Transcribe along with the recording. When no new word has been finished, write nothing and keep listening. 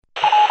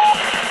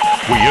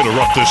We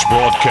interrupt this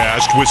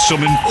broadcast with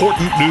some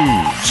important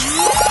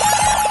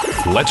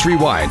news. Let's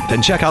rewind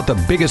and check out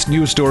the biggest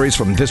news stories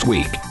from this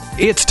week.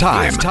 It's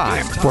time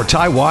for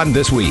Taiwan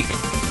This Week.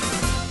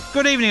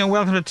 Good evening and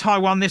welcome to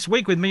Taiwan This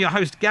Week with me, your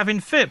host Gavin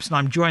Phipps. And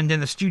I'm joined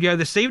in the studio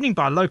this evening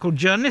by local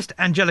journalist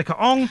Angelica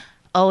Ong.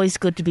 Always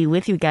good to be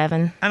with you,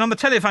 Gavin. And on the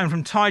telephone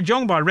from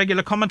Taichung by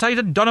regular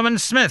commentator Donovan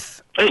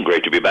Smith. Hey,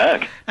 great to be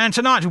back. And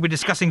tonight we'll be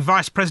discussing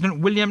Vice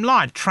President William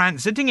Lai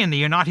transiting in the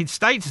United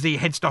States as he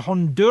heads to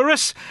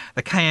Honduras,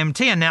 the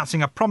KMT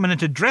announcing a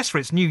prominent address for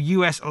its new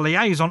US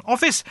liaison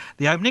office,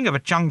 the opening of a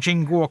Chiang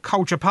Ching-kuo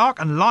Cultural Park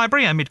and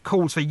library amid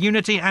calls for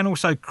unity and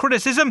also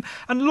criticism,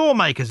 and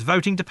lawmakers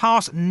voting to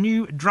pass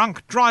new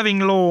drunk driving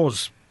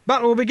laws.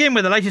 But we'll begin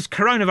with the latest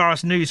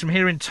coronavirus news from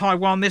here in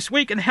Taiwan this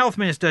week, and Health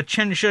Minister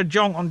Chen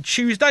Shih-chung on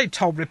Tuesday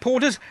told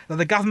reporters that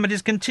the government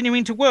is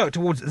continuing to work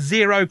towards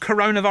zero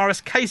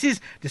coronavirus cases,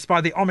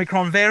 despite the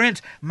Omicron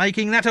variant,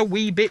 making that a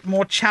wee bit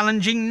more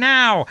challenging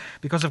now.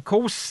 Because, of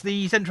course,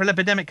 the Central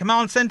Epidemic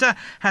Command Centre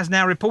has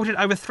now reported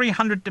over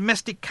 300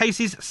 domestic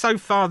cases so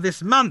far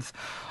this month.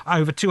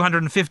 Over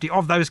 250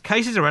 of those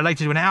cases are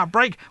related to an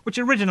outbreak which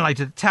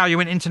originated at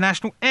Taoyuan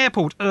International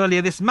Airport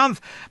earlier this month,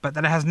 but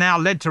that has now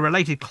led to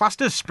related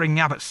clusters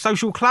springing up at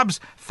social clubs,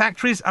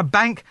 factories, a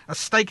bank, a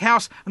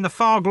steakhouse and the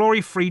Far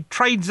Glory Free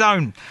Trade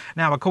Zone.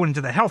 Now, according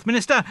to the Health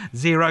Minister,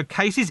 zero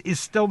cases is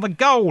still the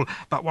goal,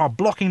 but while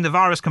blocking the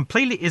virus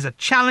completely is a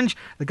challenge,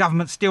 the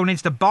government still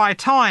needs to buy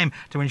time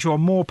to ensure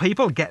more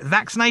people get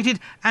vaccinated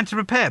and to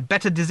prepare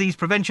better disease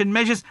prevention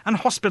measures and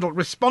hospital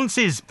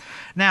responses.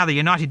 Now, the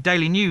United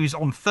Daily News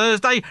on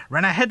Thursday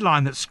ran a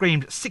headline that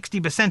screamed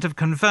 60% of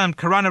confirmed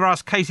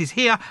coronavirus cases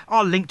here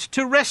are linked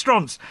to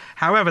restaurants.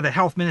 However, the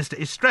Health Minister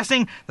is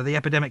stressing that the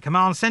Epidemic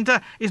Command Centre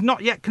is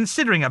not yet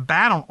considering a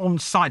ban on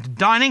on-site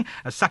dining,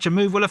 as such a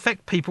move will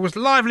affect people's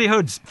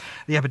livelihoods.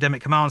 The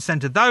Epidemic Command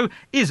Centre, though,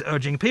 is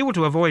urging people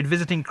to avoid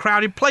visiting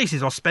crowded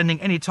places or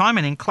spending any time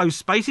in enclosed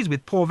spaces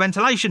with poor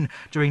ventilation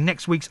during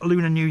next week's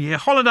Lunar New Year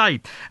holiday.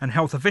 And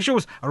health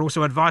officials are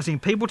also advising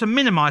people to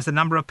minimise the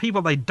number of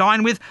people they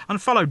dine with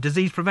and follow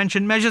disease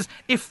prevention measures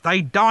if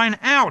they dine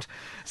out.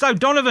 So,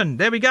 Donovan,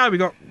 there we go. We've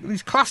got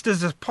these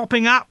clusters are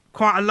popping up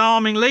quite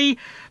alarmingly,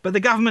 but the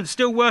government's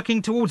still working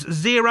towards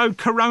zero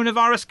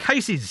coronavirus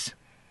cases.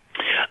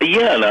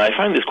 Yeah, and I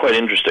find this quite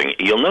interesting.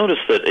 You'll notice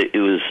that it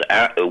was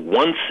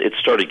once it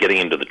started getting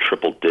into the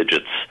triple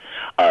digits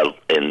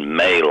in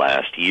May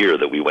last year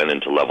that we went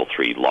into level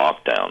 3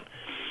 lockdown.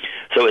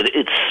 So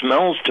it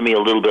smells to me a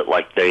little bit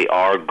like they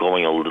are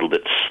going a little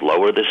bit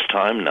slower this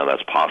time. Now,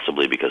 that's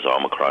possibly because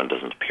Omicron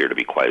doesn't appear to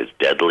be quite as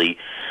deadly.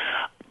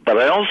 But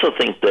I also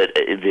think that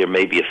there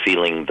may be a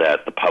feeling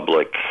that the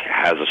public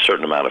has a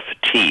certain amount of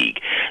fatigue.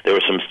 There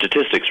were some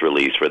statistics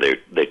released where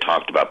they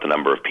talked about the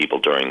number of people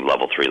during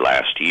level 3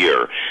 last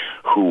year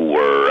who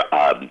were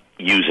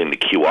using the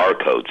QR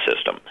code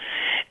system.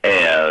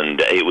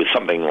 And it was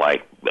something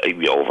like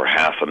over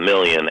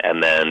 500,000,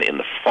 and then in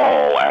the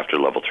fall, after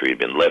level 3 had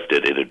been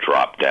lifted, it had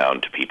dropped down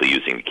to people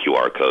using the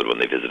QR code when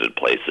they visited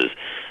places,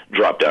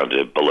 dropped down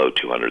to below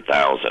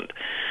 200,000.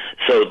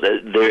 So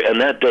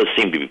that does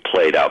seem to be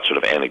played out sort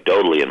of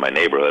anecdotally in my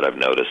neighborhood. I've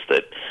noticed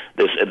that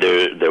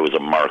there was a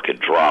marked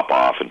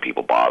drop-off in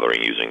people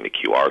bothering using the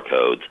QR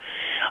codes.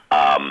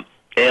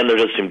 And there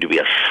does seem to be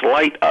a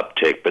slight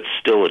uptick, but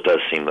still it does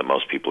seem that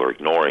most people are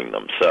ignoring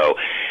them. So,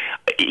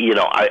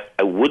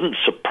 I wouldn't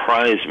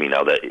surprise me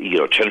now that,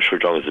 Chen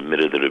Shih-chung has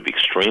admitted that it would be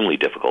extremely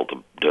difficult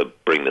to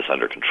bring this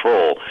under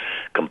control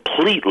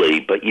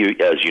completely, but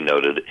as you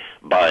noted,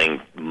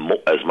 buying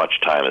as much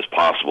time as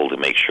possible to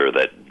make sure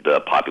that the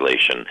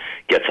population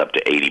gets up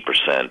to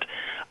 80%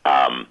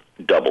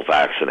 double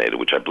vaccinated,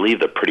 which I believe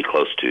they're pretty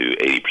close to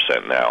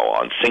 80% now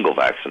on single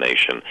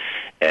vaccination,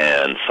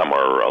 and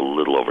somewhere a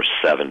little over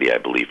 70, I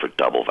believe, for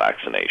double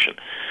vaccination.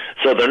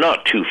 So they're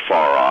not too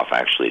far off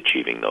actually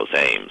achieving those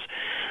aims.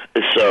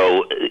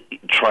 So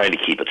trying to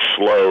keep it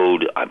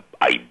slowed,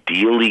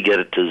 ideally get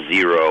it to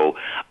zero.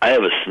 I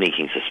have a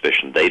sneaking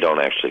suspicion they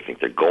don't actually think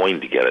they're going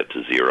to get it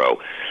to zero,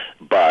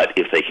 but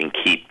if they can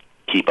keep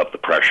up the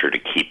pressure to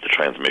keep the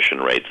transmission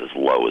rates as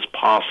low as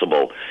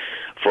possible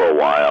for a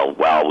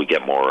while we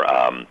get more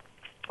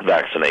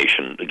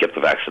vaccination, get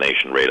the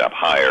vaccination rate up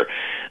higher,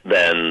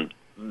 then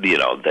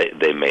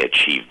they may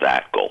achieve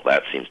that goal.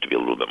 That seems to be a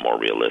little bit more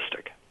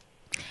realistic.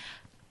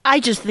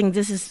 I just think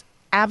this is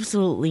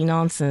absolutely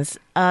nonsense.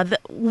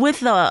 With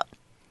the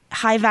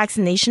high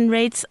vaccination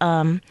rates,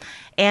 and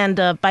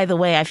by the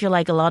way, I feel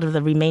like a lot of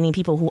the remaining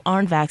people who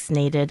aren't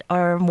vaccinated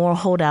are more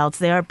holdouts.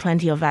 There are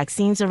plenty of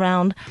vaccines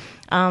around.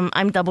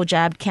 I'm double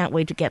jabbed, can't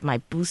wait to get my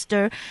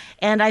booster.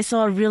 And I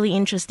saw a really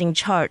interesting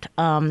chart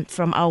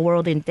from Our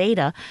World in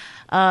Data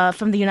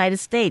from the United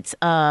States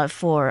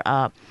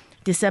for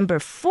December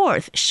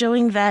 4th,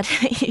 showing that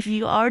if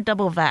you are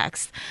double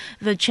vaxxed,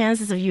 the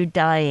chances of you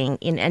dying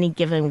in any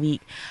given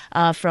week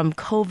from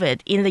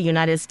COVID in the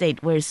United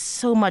States, where it's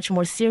so much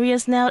more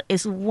serious now,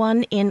 is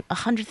 1 in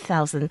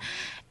 100,000.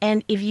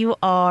 And if you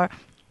are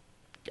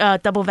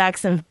double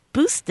vaxxed and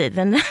boosted,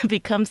 then that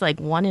becomes like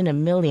 1 in a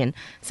million,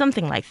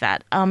 something like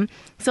that.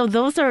 So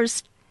those are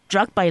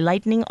struck by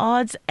lightning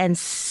odds, and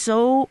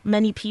so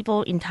many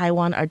people in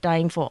Taiwan are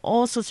dying for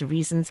all sorts of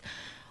reasons,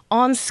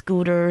 on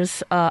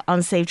scooters,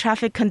 unsafe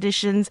traffic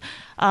conditions,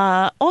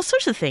 all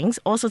sorts of things,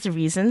 all sorts of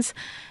reasons.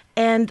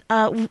 And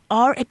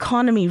our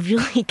economy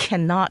really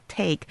cannot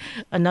take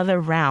another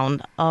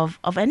round of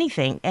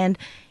anything. And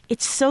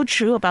it's so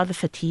true about the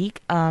fatigue.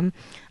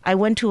 I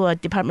went to a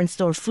department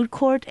store food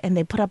court, and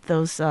they put up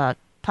those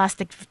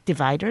plastic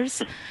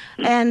dividers,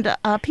 and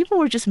people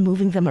were just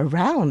moving them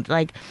around.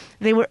 Like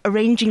they were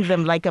arranging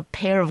them like a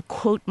pair of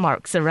quote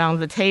marks around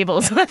the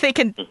table so that they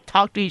can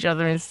talk to each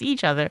other and see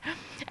each other.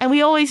 And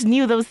we always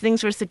knew those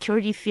things were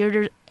security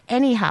theater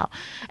anyhow.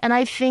 And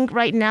I think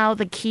right now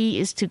the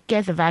key is to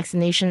get the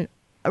vaccination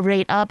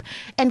rate up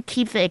and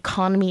keep the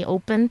economy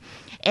open.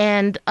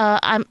 And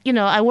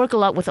I work a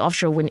lot with the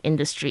offshore wind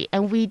industry,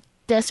 and we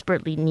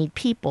desperately need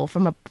people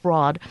from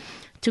abroad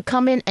to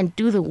come in and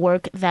do the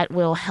work that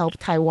will help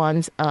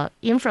Taiwan's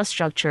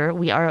infrastructure.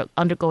 We are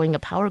undergoing a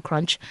power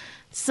crunch.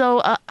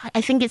 So I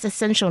think it's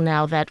essential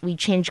now that we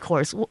change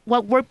course.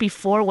 What worked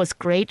before was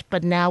great,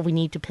 but now we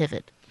need to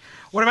pivot.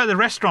 What about the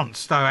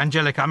restaurants, though,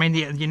 Angelica? I mean,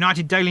 the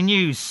United Daily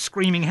News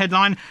screaming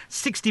headline,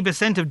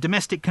 60% of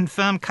domestic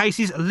confirmed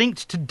cases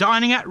linked to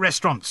dining at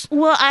restaurants.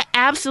 Well, I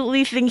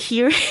absolutely think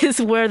here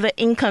is where the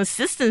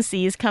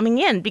inconsistency is coming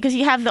in, because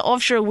you have the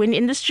offshore wind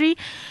industry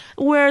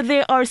where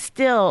they are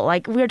still,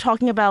 like we're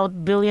talking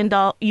about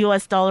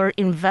billion-dollar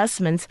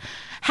investments,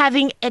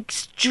 having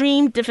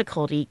extreme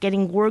difficulty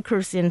getting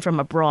workers in from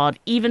abroad,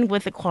 even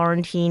with the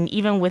quarantine,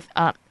 even with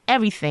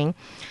everything.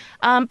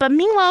 But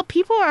meanwhile,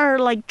 people are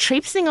like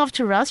traipsing off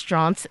to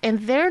restaurants,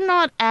 and they're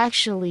not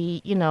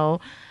actually,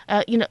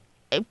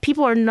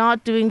 people are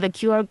not doing the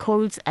QR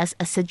codes as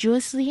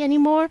assiduously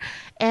anymore,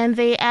 and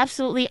they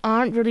absolutely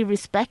aren't really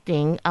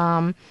respecting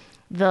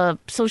the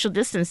social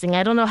distancing.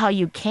 I don't know how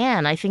you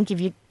can. I think if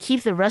you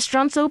keep the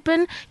restaurants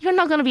open, you're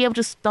not going to be able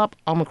to stop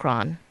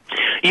Omicron.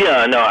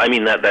 Yeah, no, I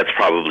mean that's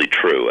probably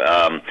true,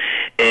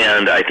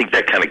 and I think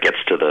that kind of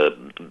gets to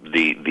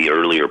the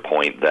earlier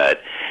point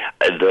that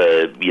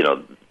the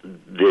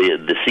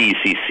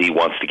CECC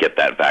wants to get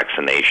that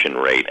vaccination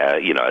rate,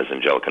 as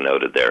Angelica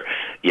noted there.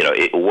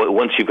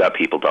 Once you've got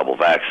people double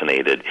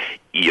vaccinated,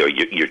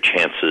 your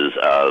chances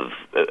of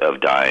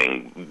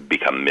dying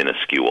become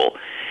minuscule,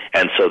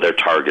 and so they're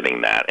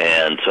targeting that.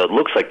 And so it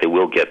looks like they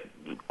will get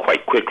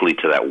quite quickly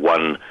to that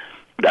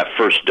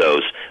first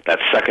dose. That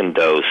second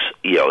dose,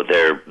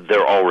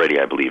 they're already,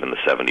 I believe, in the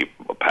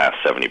past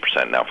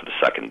 70% now for the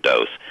second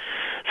dose.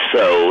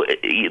 So,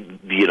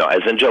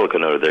 as Angelica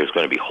noted, there's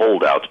going to be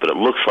holdouts, but it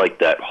looks like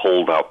that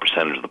holdout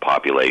percentage of the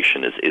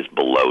population is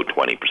below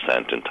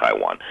 20% in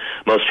Taiwan.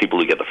 Most people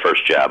who get the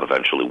first jab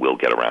eventually will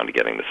get around to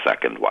getting the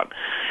second one.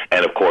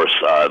 And, of course,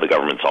 the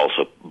government's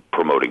also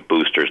promoting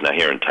boosters. Now,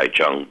 here in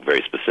Taichung,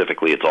 very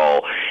specifically, it's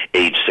all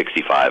age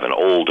 65 and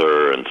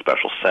older and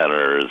special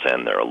centers,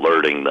 and they're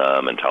alerting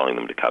them and telling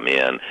them to come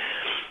in.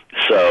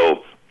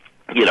 So,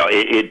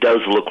 it does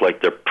look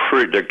like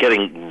they're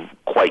getting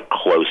quite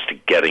close to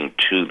getting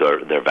to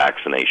their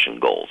vaccination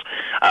goals.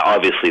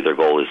 Obviously, their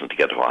goal isn't to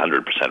get to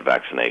 100%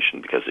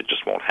 vaccination because it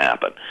just won't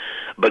happen.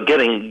 But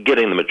getting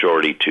the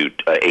majority to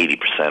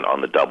 80%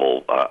 on the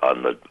double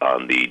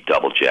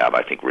jab,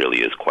 I think,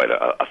 really is quite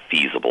a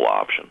feasible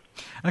option.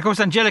 And of course,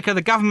 Angelica,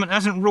 the government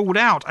hasn't ruled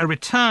out a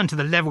return to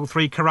the level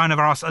 3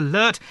 coronavirus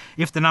alert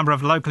if the number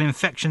of local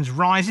infections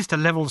rises to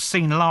levels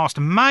seen last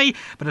May.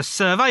 But a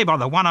survey by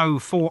the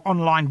 104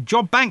 online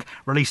job bank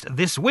released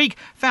this week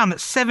found that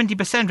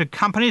 70% of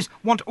companies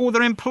want all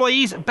their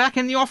employees back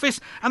in the office,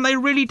 and they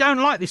really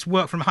don't like this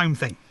work from home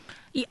thing.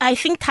 I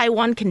think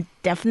Taiwan can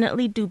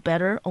definitely do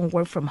better on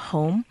work from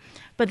home,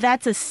 but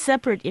that's a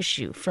separate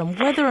issue from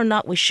whether or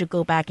not we should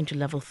go back into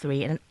level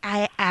 3. And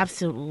I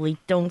absolutely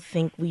don't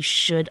think we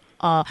should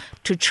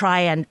to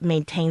try and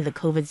maintain the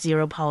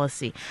COVID-0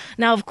 policy.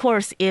 Now, of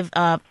course, if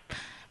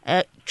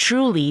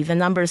truly the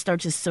numbers start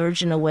to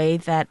surge in a way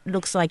that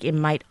looks like it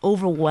might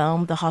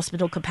overwhelm the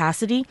hospital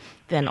capacity,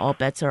 then all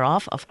bets are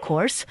off, of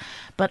course.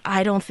 But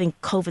I don't think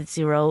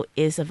COVID-0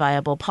 is a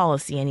viable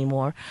policy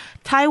anymore.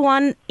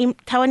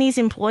 Taiwanese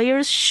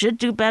employers should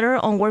do better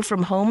on work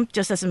from home,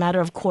 just as a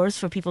matter of course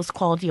for people's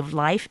quality of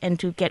life and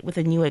to get with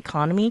a new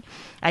economy.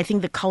 I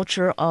think the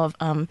culture of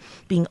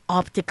being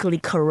optically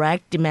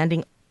correct,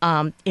 demanding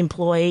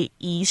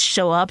employees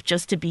show up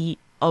just to be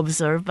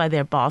observed by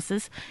their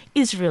bosses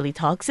is really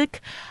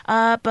toxic.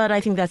 But I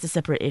think that's a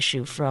separate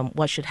issue from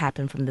what should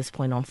happen from this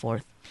point on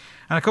forth.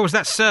 And of course,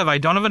 that survey,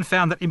 Donovan,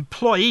 found that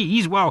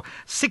employees,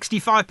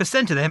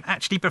 65% of them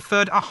actually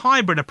preferred a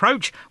hybrid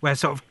approach where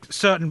sort of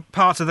certain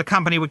parts of the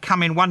company would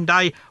come in one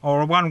day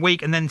or 1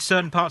 week, and then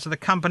certain parts of the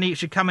company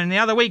should come in the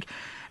other week.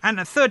 And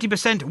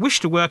 30% wish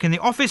to work in the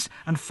office,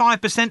 and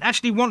 5%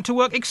 actually want to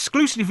work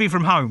exclusively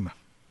from home.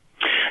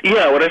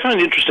 Yeah, what I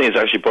find interesting is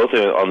actually both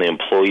on the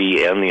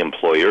employee and the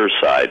employer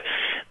side,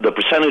 the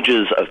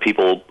percentages of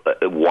people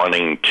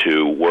wanting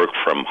to work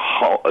from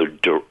home,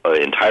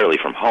 entirely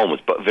from home is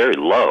very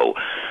low.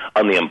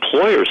 On the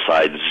employer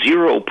side,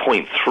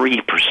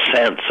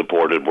 0.3%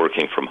 supported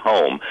working from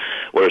home,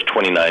 whereas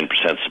 29%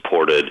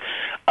 supported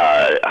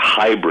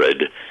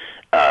hybrid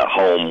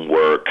home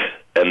work,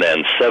 and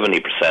then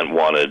 70%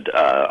 wanted,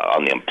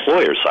 on the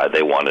employer side,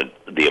 they wanted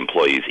the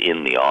employees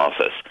in the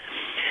office.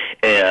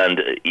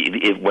 And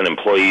when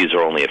employees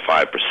are only at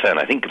 5%,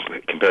 I think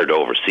compared to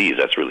overseas,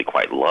 that's really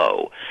quite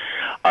low.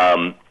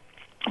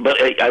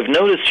 But I've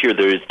noticed here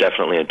there is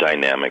definitely a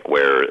dynamic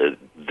where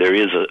there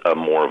is a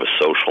more of a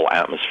social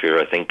atmosphere,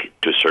 I think,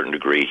 to a certain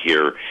degree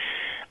here,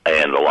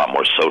 and a lot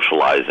more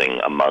socializing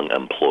among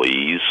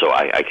employees. So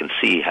I can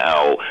see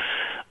how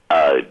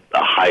a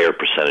higher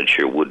percentage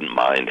here wouldn't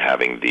mind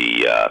having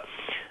the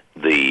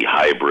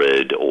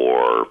hybrid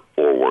or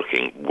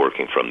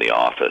working from the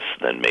office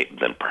than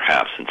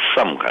perhaps in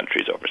some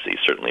countries overseas.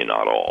 Certainly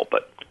not all,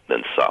 but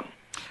then some.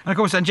 And of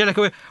course,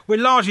 Angelica, we're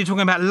largely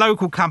talking about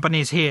local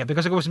companies here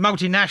because, of course,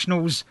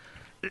 multinationals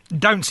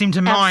don't seem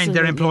to mind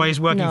their employees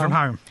working from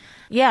home.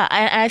 Yeah,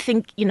 I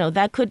think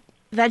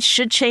that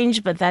should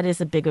change, but that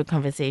is a bigger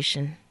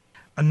conversation.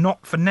 And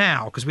not for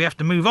now, because we have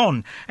to move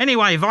on.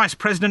 Anyway, Vice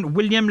President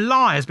William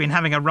Lai has been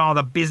having a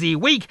rather busy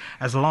week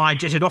as Lai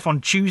jetted off on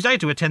Tuesday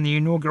to attend the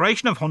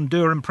inauguration of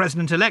Honduran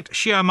President-elect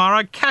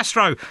Xiomara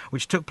Castro,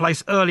 which took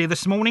place earlier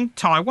this morning,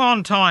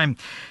 Taiwan time.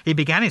 He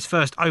began his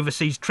first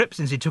overseas trip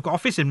since he took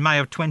office in May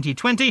of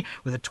 2020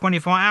 with a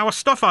 24-hour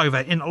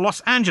stopover in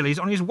Los Angeles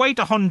on his way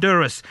to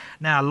Honduras.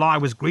 Now, Lai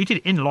was greeted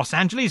in Los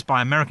Angeles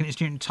by American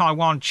Institute in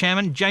Taiwan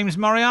chairman James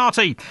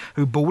Moriarty,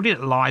 who boarded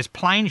Lai's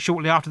plane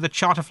shortly after the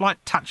charter flight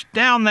touched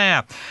down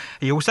there.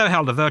 He also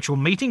held a virtual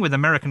meeting with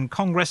American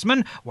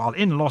congressmen while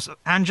in Los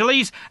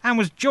Angeles and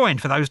was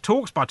joined for those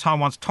talks by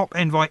Taiwan's top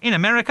envoy in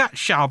America,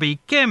 Xiaobi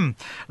Kim.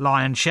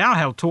 Lai and Xiao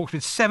held talks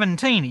with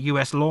 17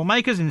 US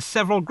lawmakers in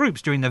several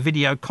groups during the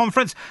video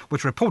conference,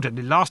 which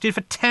reportedly lasted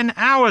for 10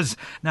 hours.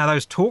 Now,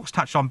 those talks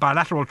touched on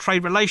bilateral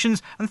trade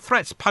relations and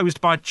threats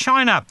posed by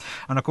China.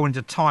 And according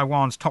to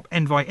Taiwan's top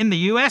envoy in the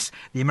US,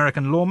 the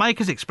American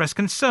lawmakers expressed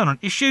concern on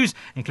issues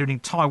including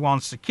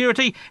Taiwan's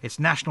security, its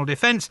national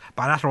defense,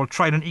 bilateral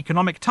trade and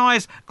economic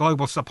ties,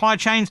 global supply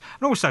chains,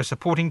 and also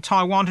supporting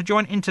Taiwan to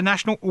join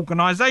international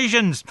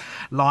organisations.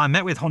 Lai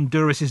met with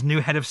Honduras'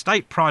 new head of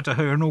state prior to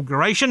her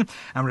inauguration,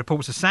 and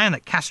reports are saying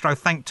that Castro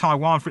thanked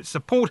Taiwan for its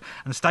support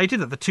and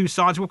stated that the two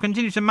sides will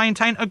continue to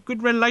maintain a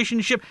good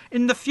relationship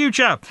in the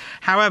future.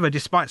 However,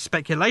 despite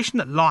speculation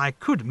that Lai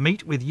could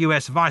meet with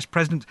US Vice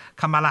President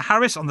Kamala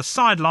Harris on the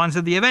sidelines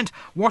of the event,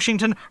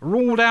 Washington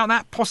ruled out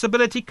that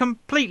possibility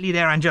completely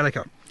there,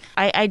 Angelica.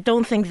 I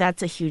don't think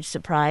that's a huge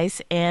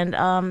surprise, and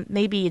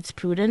maybe it's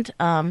prudent.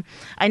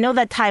 I know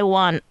that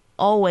Taiwan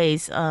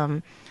always,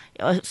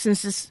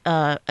 since this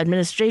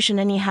administration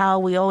anyhow,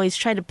 we always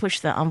try to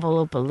push the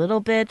envelope a little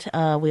bit.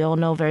 We all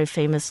know very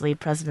famously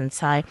President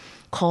Tsai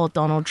called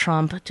Donald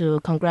Trump to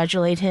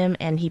congratulate him,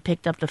 and he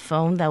picked up the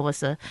phone. That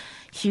was a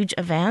huge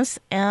advance.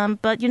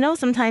 But,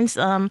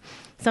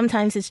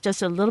 sometimes it's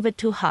just a little bit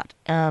too hot.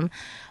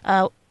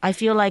 I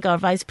feel like our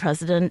vice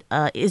president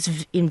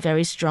is in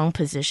very strong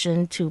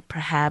position to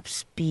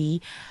perhaps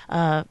be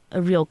a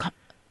real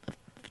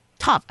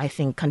top, I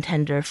think,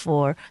 contender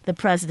for the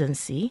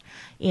presidency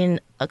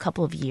in a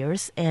couple of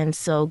years. And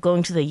so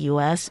going to the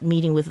U.S.,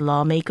 meeting with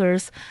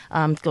lawmakers,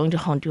 going to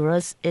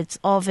Honduras, it's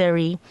all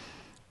very,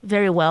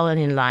 very well and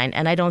in line.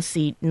 And I don't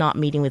see not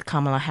meeting with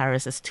Kamala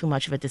Harris as too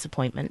much of a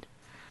disappointment.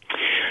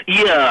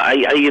 Yeah,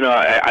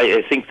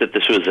 I think that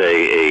this was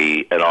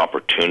an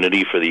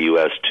opportunity for the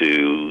U.S.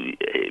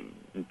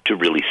 to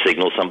really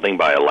signal something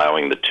by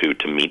allowing the two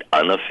to meet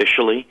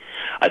unofficially.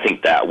 I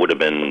think that would have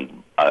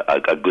been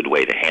a good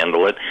way to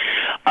handle it.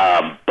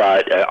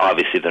 But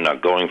obviously they're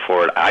not going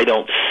for it. I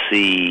don't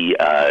see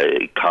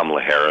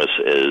Kamala Harris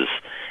as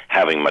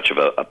having much of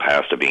a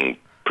past of being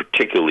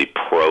particularly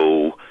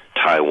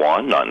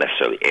pro-Taiwan, not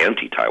necessarily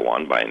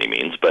anti-Taiwan by any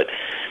means, but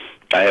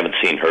I haven't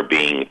seen her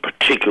being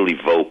particularly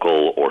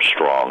vocal or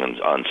strong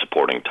on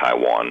supporting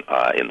Taiwan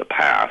in the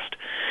past.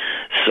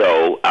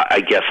 So I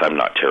guess I'm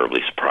not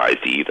terribly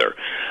surprised either.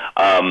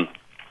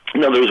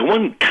 Now, there was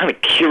one kind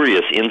of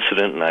curious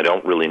incident, and I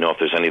don't really know if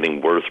there's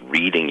anything worth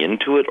reading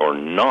into it or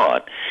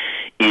not,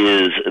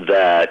 is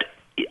that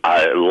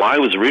Lai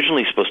was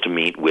originally supposed to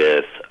meet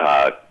with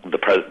the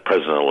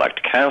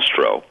President-elect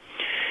Castro,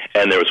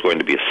 and there was going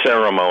to be a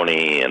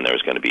ceremony, and there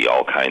was going to be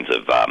all kinds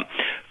of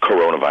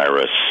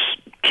coronavirus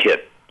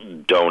kit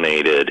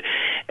donated,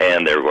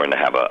 and they were going to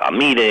have a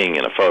meeting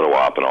and a photo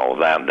op and all of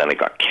that, and then it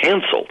got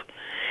canceled.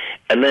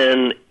 And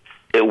then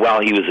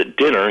while he was at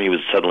dinner, he was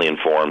suddenly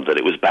informed that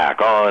it was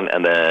back on,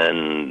 and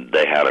then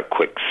they had a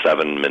quick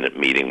 7-minute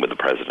meeting with the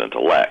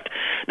president-elect.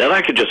 Now,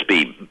 that could just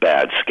be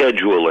bad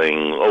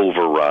scheduling,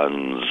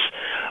 overruns,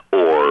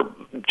 or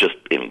just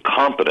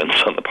incompetence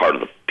on the part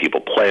of the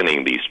people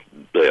planning these,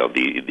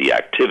 the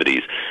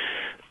activities,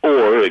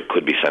 or it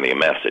could be sending a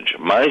message.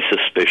 My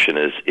suspicion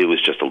is it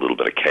was just a little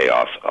bit of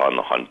chaos on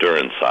the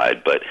Honduran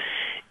side, but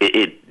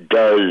it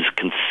does,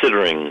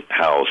 considering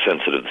how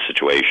sensitive the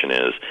situation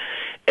is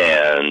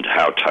and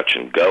how touch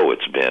and go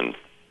it's been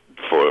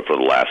for the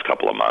last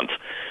couple of months,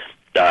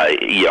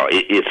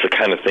 it's the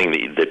kind of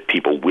thing that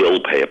people will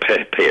pay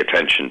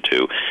attention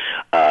to,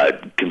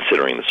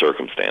 considering the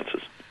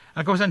circumstances.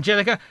 And of course,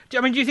 Angelica,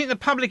 do you think the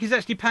public is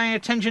actually paying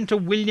attention to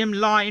William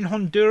Lai in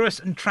Honduras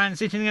and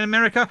transiting in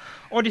America?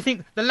 Or do you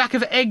think the lack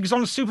of eggs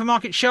on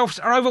supermarket shelves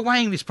are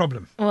overweighing this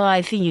problem? Well,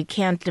 I think you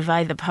can't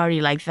divide the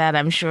party like that.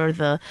 I'm sure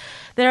there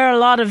are a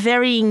lot of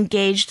very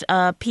engaged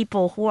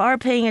people who are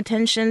paying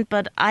attention,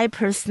 but I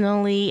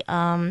personally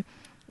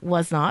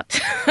was not.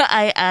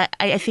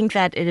 I think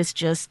that it is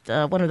just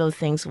one of those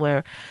things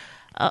where,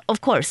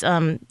 of course,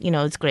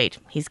 it's great.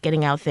 He's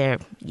getting out there,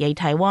 yay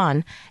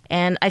Taiwan,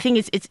 and I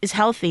think it's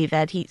healthy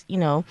that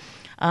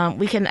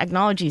we can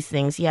acknowledge these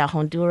things. Yeah,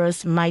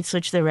 Honduras might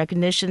switch their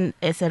recognition,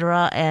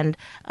 etc., and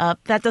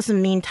that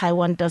doesn't mean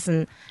Taiwan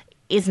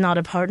is not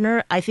a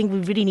partner. I think we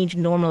really need to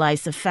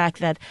normalize the fact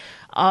that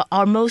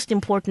our most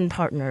important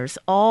partners,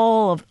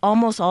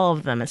 almost all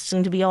of them,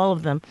 soon to be all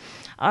of them,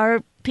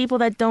 are people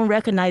that don't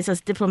recognize us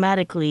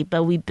diplomatically,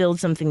 but we build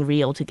something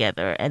real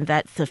together, and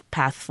that's the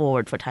path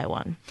forward for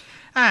Taiwan.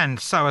 And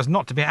so as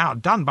not to be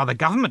outdone by the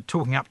government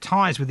talking up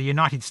ties with the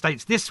United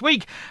States this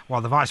week, while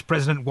the Vice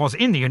President was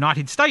in the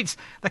United States,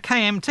 the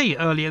KMT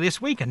earlier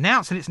this week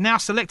announced that it's now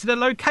selected a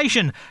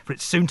location for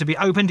its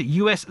soon-to-be-opened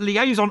US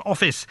Liaison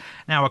Office.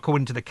 Now,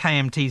 according to the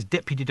KMT's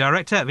Deputy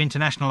Director of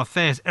International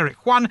Affairs, Eric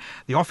Huan,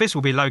 the office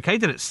will be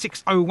located at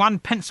 601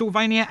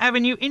 Pennsylvania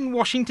Avenue in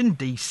Washington,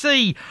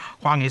 D.C.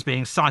 Huang is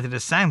being cited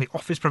as saying the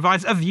office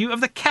provides a view of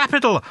the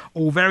capital.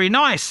 All very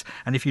nice.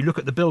 And if you look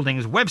at the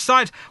building's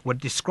website, what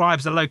it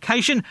describes the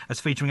location as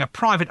featuring a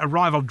private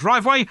arrival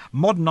driveway,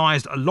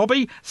 modernised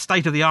lobby,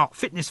 state-of-the-art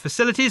fitness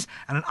facilities,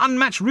 and an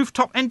unmatched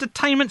rooftop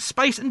entertainment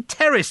space and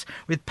terrace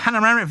with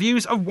panoramic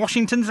views of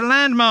Washington's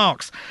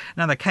landmarks.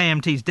 Now, the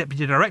KMT's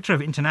Deputy Director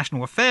of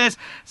International Affairs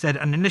said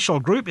an initial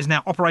group is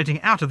now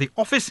operating out of the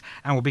office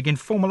and will begin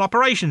formal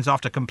operations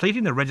after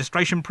completing the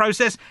registration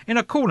process in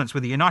accordance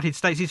with the United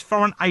States'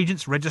 Foreign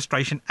Agents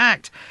Registration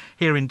Act.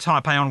 Here in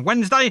Taipei on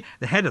Wednesday,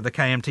 the head of the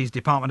KMT's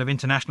Department of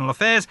International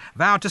Affairs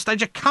vowed to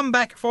stage a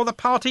comeback for the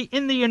party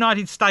in the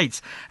United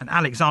States, and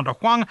Alexander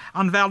Huang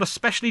unveiled a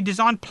specially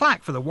designed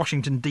plaque for the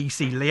Washington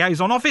D.C.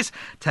 Liaison Office,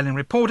 telling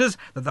reporters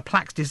that the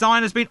plaque's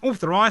design has been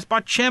authorised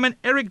by Chairman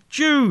Eric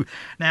Chu.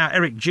 Now,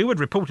 Eric Chu had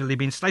reportedly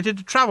been slated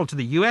to travel to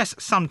the US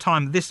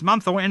sometime this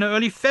month or in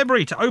early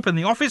February to open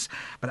the office,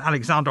 but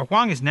Alexander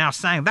Huang is now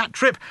saying that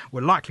trip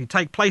will likely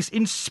take place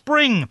in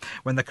spring,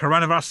 when the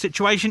coronavirus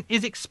situation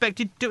is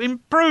expected to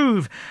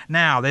improve.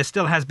 Now, there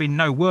still has been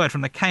no word from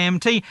the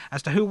KMT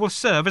as to who will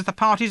serve as the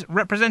party's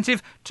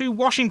representative to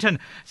Washington.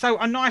 So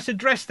a nice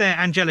address there,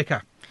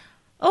 Angelica.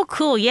 Oh,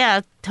 cool. Yeah,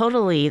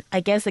 totally.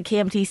 I guess the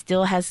KMT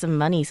still has some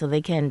money so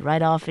they can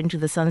ride off into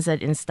the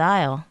sunset in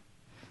style.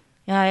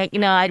 I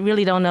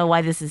really don't know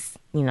why this is,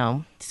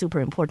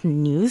 super important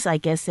news. I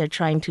guess they're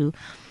trying to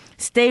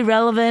stay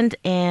relevant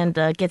and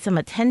get some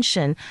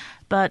attention.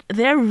 But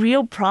their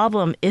real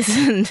problem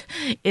isn't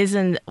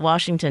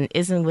Washington,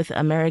 isn't with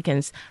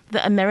Americans.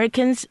 The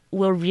Americans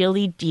will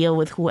really deal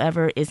with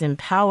whoever is in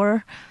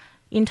power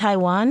in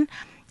Taiwan.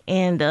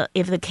 And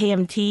if the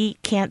KMT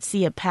can't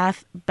see a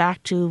path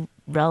back to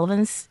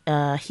relevance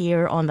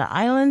here on the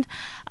island,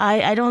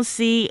 I don't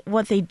see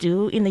what they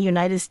do in the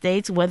United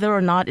States, whether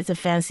or not it's a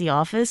fancy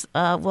office,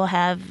 will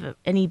have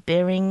any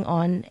bearing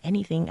on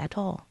anything at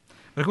all.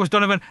 But of course,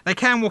 Donovan, they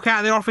can walk out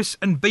of their office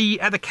and be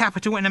at the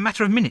Capitol in a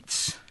matter of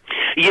minutes.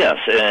 Yes,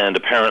 and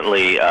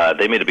apparently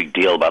they made a big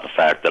deal about the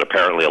fact that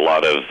apparently a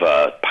lot of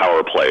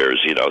power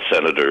players,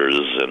 senators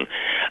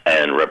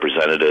and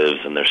representatives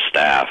and their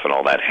staff and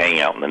all that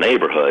hang out in the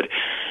neighborhood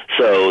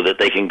so that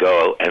they can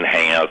go and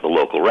hang out at the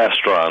local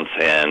restaurants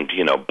and,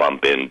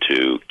 bump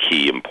into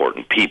key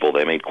important people.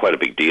 They made quite a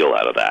big deal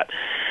out of that.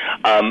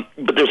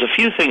 But there's a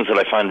few things that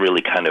I find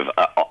really kind of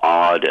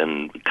odd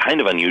and kind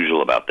of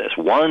unusual about this.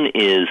 One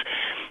is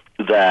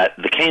that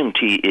the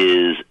KMT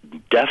is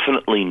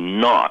definitely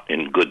not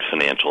in good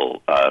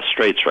financial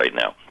straits right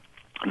now.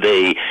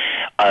 They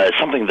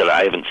something that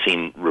I haven't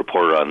seen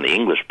reported on the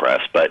English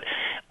press, but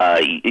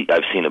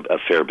I've seen a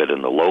fair bit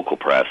in the local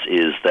press,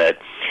 is that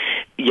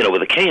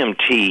with the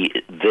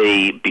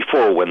KMT,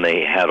 before when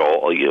they had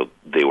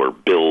they were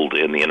billed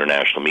in the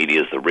international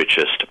media as the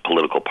richest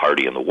political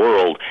party in the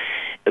world.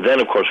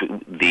 Then, of course,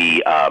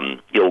 the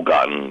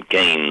ill-gotten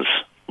gains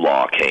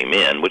law came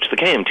in, which the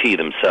KMT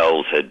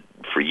themselves had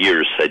for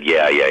years said,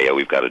 yeah,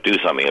 we've got to do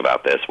something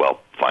about this. Well,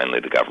 finally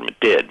the government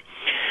did.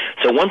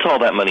 So once all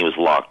that money was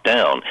locked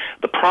down,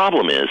 the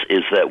problem is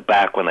that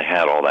back when they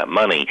had all that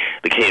money,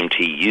 the KMT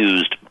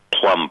used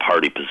plum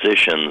party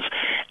positions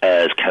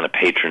as kind of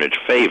patronage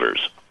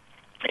favors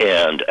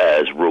and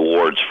as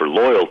rewards for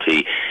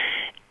loyalty.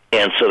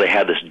 And so they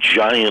had this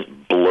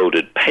giant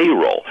bloated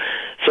payroll.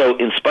 So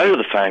in spite of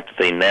the fact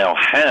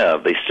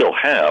that they still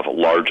have a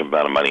large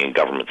amount of money in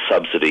government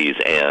subsidies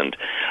and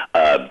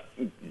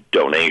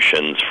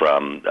donations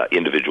from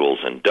individuals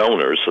and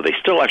donors, so they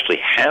still actually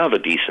have a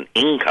decent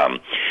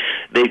income.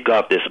 They've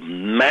got this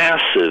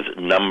massive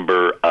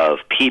number of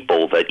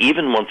people that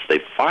even once they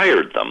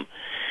fired them,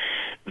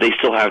 they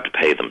still have to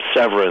pay them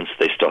severance,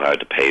 they still have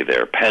to pay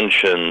their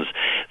pensions,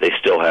 they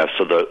still have,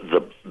 so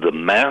the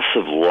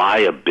massive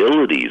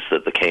liabilities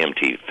that the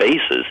KMT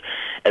faces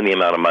and the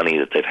amount of money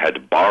that they've had to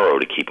borrow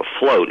to keep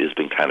afloat has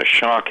been kind of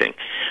shocking.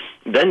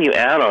 Then you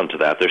add on to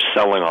that, they're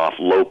selling off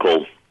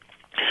local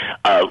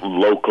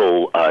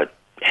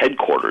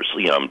headquarters,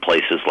 in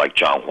places like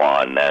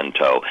Zhanghua and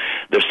Nantou.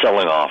 They're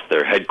selling off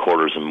their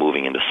headquarters and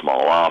moving into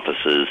small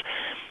offices.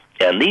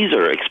 And these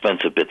are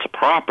expensive bits of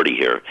property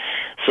here.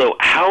 So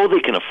how they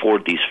can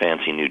afford these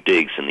fancy new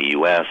digs in the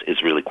U.S.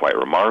 is really quite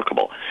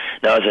remarkable.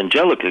 Now, as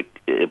Angelica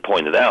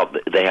pointed out,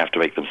 they have to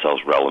make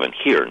themselves relevant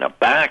here. Now,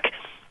 back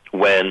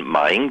when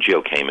Ma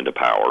Ying-jeou came into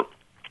power,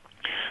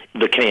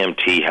 the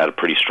KMT had a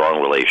pretty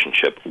strong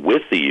relationship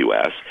with the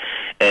U.S.,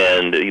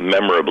 and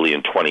memorably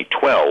in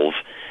 2012,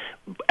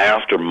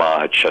 after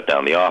Ma had shut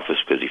down the office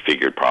because he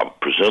figured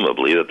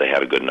presumably that they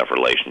had a good enough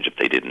relationship,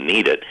 they didn't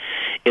need it.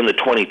 In the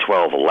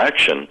 2012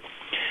 election,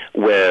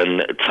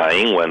 when Tsai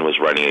Ing-wen was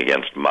running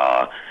against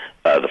Ma,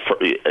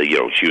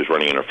 she was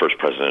running in her first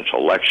presidential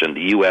election,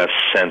 the U.S.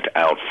 sent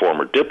out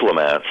former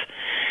diplomats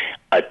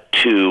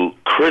to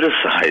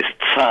criticize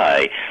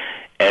Tsai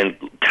and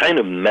kind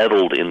of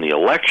meddled in the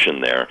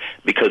election there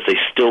because they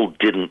still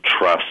didn't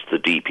trust the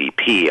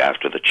DPP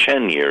after the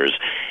Chen years,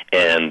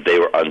 and they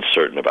were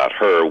uncertain about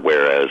her,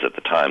 whereas at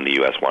the time the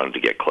U.S. wanted to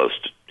get close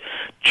to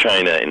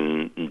China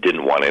and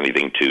didn't want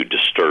anything to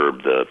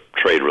disturb the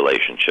trade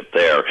relationship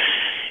there.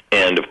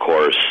 And, of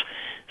course,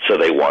 so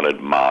they wanted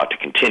Ma to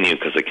continue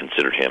because they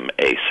considered him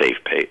a safe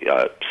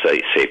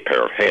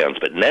pair of hands.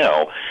 But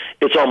now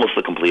it's almost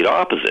the complete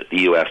opposite.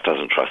 The U.S.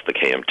 doesn't trust the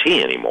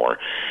KMT anymore.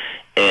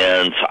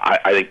 And so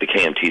I think the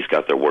KMT's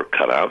got their work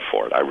cut out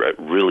for it. I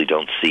really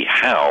don't see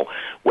how,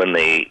 when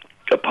they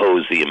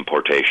oppose the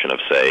importation of,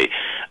 say,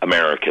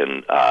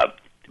 American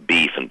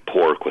beef and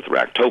pork with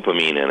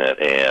ractopamine in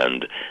it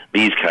and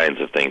these kinds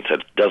of things,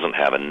 that doesn't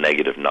have a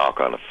negative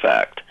knock-on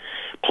effect.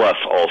 Plus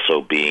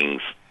also being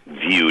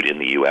viewed in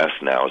the U.S.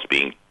 now as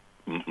being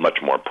much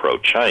more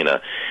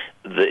pro-China,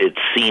 it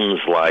seems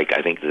like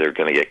I think they're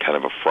going to get kind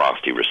of a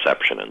frosty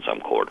reception in some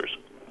quarters.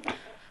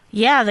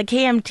 Yeah, the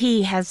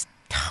KMT has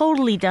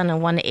totally done a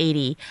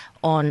 180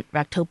 on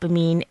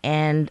ractopamine,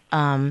 and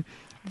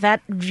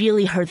that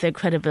really hurt their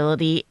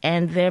credibility,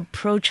 and their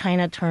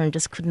pro-China turn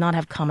just could not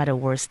have come at a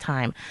worse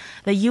time.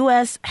 The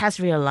U.S. has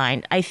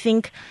realigned. I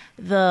think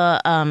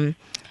when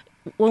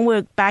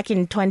we're back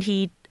in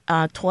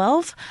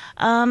 2012,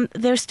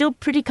 they're still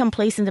pretty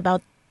complacent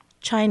about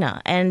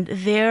China, and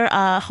their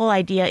whole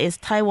idea is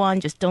Taiwan,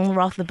 just don't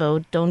rock the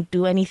boat, don't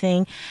do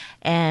anything,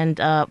 and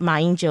Ma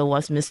Ying-jeou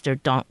was Mr.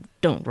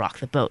 Don't rock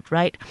the boat,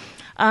 right?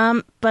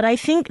 But I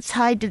think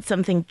Tsai did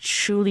something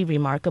truly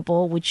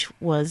remarkable, which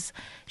was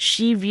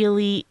she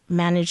really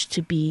managed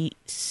to be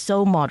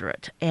so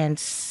moderate and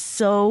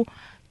so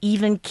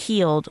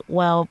even-keeled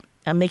while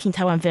making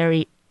Taiwan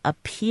very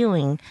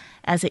appealing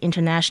as an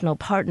international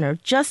partner,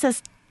 just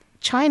as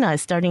China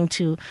is starting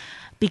to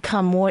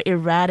become more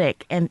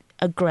erratic and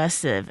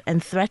aggressive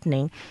and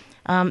threatening,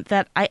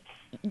 that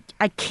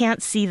I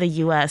can't see the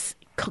U.S.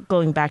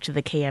 going back to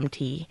the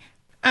KMT.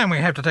 And we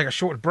have to take a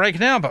short break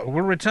now, but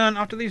we'll return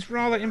after these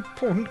rather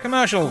important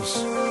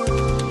commercials.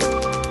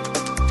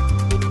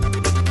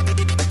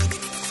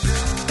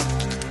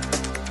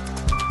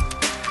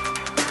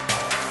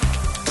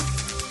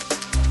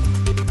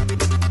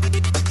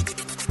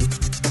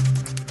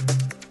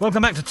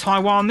 Welcome back to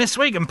Taiwan This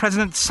Week, and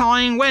President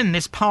Tsai Ing-wen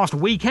this past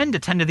weekend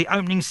attended the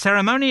opening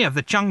ceremony of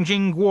the Chiang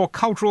Ching-kuo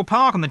Cultural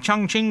Park and the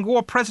Chiang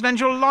Ching-kuo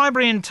Presidential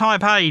Library in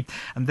Taipei.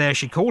 And there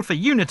she called for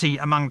unity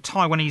among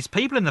Taiwanese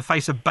people in the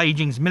face of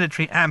Beijing's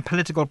military and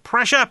political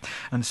pressure.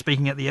 And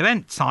speaking at the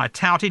event, Tsai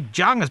touted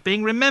Chiang as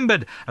being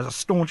remembered as a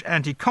staunch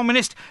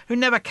anti-communist who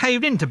never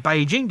caved in to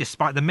Beijing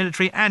despite the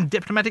military and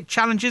diplomatic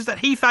challenges that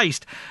he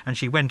faced. And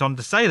she went on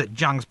to say that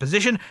Chiang's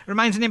position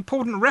remains an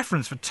important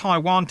reference for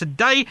Taiwan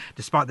today,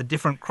 despite the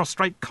different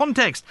cross-strait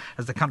context,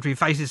 as the country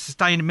faces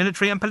sustained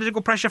military and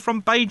political pressure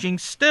from Beijing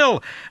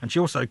still. And she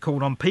also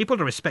called on people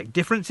to respect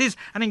differences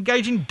and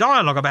engage in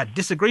dialogue about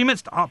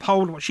disagreements to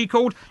uphold what she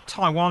called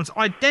Taiwan's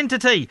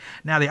identity.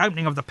 Now, the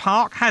opening of the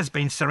park has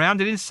been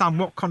surrounded in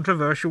somewhat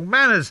controversial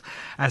manners,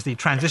 as the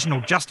Transitional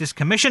Justice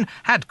Commission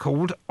had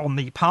called on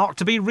the park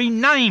to be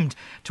renamed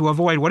to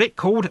avoid what it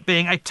called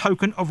being a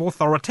token of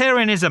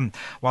authoritarianism,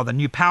 while the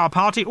New Power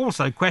Party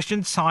also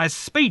questioned Tsai's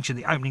speech at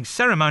the opening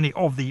ceremony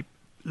of the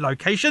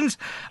locations,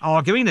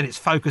 arguing that its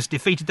focus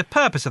defeated the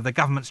purpose of the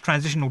government's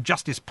transitional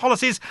justice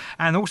policies,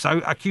 and also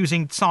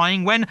accusing Tsai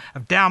Ing-wen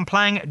of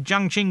downplaying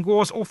Chiang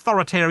Ching-kuo's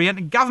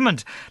authoritarian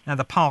government. Now,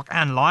 the park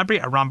and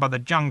library are run by the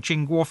Chiang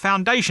Ching-kuo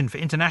Foundation for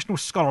International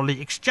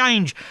Scholarly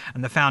Exchange,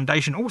 and the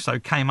foundation also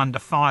came under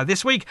fire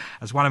this week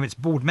as one of its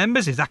board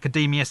members is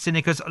Academia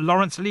Sinica's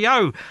Lawrence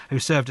Liu, who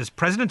served as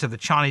president of the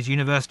Chinese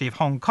University of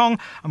Hong Kong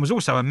and was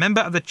also a member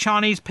of the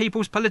Chinese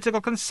People's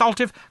Political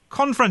Consultative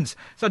Conference.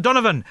 So,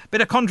 Donovan, bit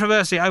of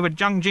controversy over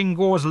Chiang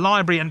Ching-kuo's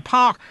library and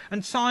park,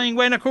 and Tsai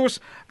Ing-wen, of course,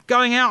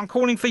 going out and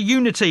calling for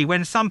unity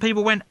when some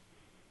people went,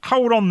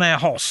 hold on there,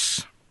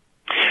 Hoss.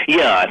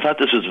 Yeah, I thought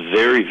this was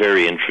very,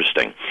 very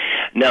interesting.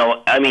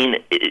 Now, I mean,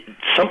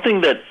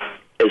 something that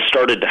has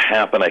started to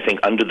happen, I think,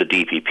 under the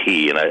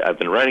DPP, and I've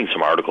been writing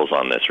some articles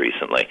on this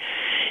recently,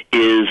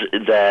 is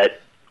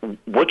that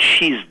what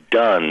she's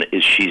done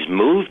is she's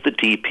moved the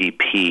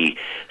DPP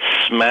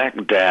smack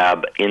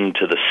dab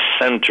into the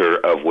center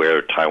of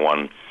where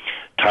Taiwan's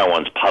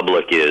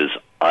public is,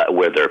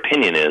 where their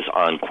opinion is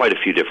on quite a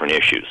few different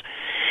issues.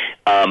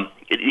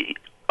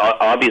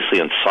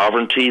 Obviously, on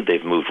sovereignty,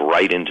 they've moved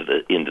right into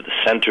the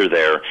center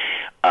there.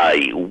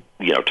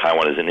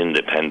 Taiwan is an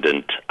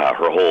independent.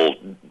 Her whole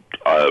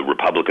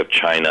Republic of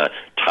China,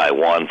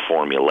 Taiwan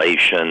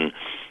formulation.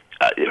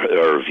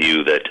 Her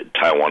view that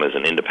Taiwan is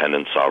an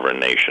independent sovereign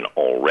nation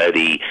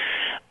already.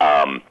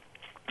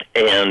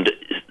 And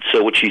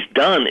so what she's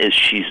done is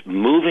she's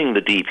moving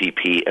the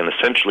DPP and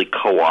essentially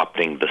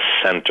co-opting the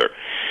center.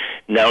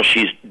 Now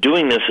she's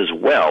doing this as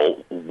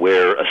well,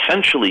 where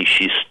essentially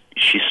she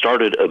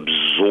started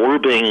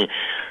absorbing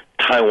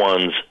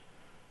Taiwan's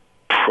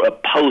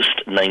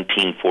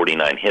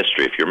post-1949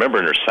 history. If you remember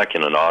in her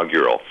second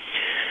inaugural,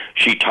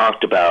 she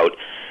talked about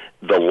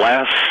the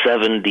last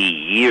 70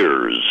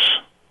 years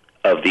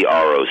of the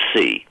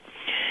ROC.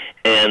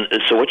 And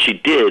so what she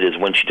did is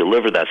when she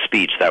delivered that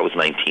speech, that was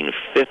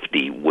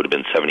 1950, would have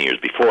been 70 years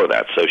before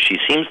that. So she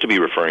seems to be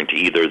referring to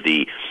either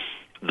the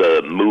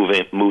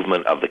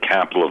movement of the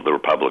capital of the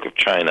Republic of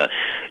China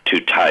to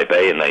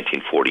Taipei in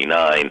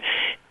 1949,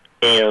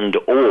 and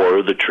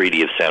or the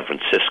Treaty of San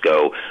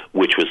Francisco,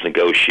 which was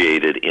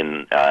negotiated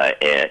in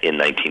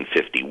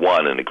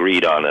 1951 and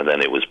agreed on, and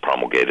then it was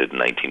promulgated in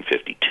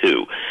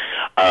 1952.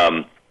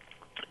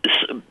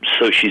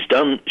 So she's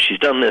done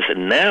this,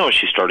 and now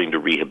she's starting to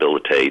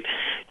rehabilitate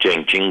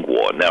Chiang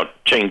Ching-kuo. Now,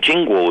 Chiang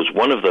Ching-kuo was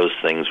one of those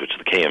things which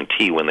the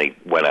KMT, when they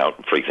went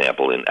out, for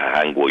example, in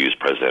Han Kuo-yu's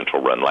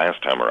presidential run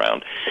last time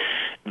around,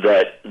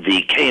 that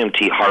the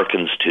KMT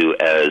hearkens to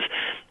as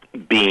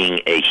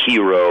being a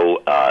hero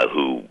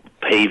who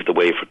paved the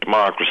way for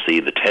democracy,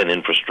 the 10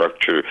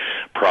 infrastructure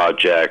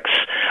projects,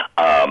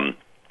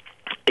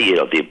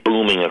 the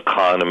booming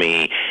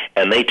economy,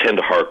 and they tend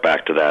to hark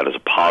back to that as a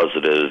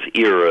positive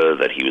era,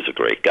 that he was a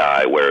great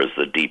guy, whereas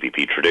the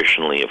DPP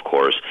traditionally, of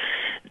course,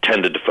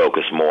 tended to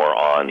focus more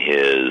on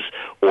his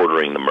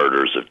ordering the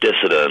murders of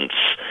dissidents,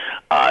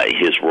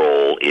 his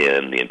role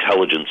in the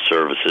intelligence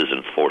services,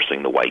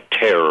 enforcing the White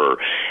Terror,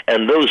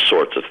 and those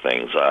sorts of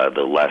things,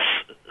 the less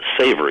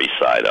savory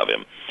side of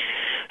him.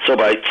 So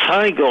by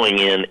Tsai going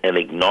in and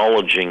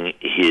acknowledging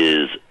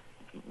his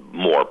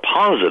more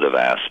positive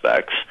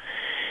aspects,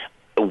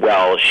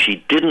 while she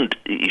didn't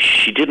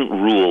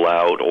rule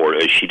out, or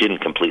she didn't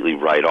completely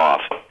write off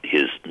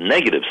his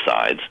negative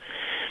sides,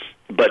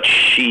 but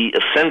she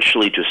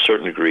essentially, to a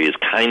certain degree, has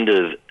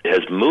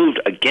moved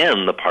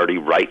again the party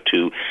right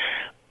to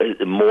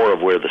more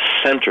of where the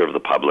center of the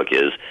public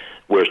is,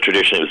 whereas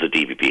traditionally it was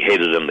the DPP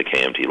hated him, the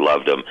KMT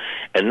loved him,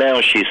 and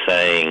now she's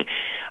saying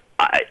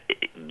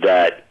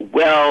that,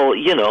 well,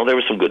 there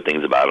were some good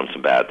things about him,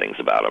 some bad things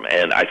about him,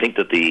 and I think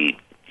that the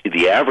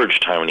average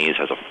Taiwanese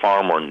has a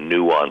far more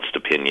nuanced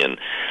opinion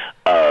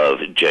of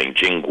Chiang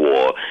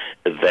Ching-kuo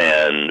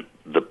than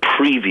the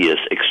previous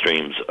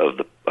extremes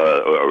of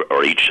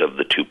or each of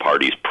the two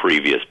parties'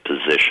 previous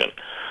position.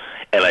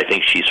 And I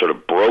think she's sort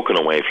of broken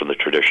away from the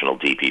traditional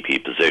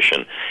DPP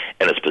position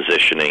and is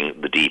positioning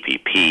the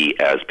DPP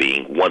as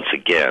being, once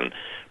again,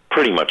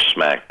 pretty much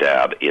smack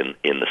dab in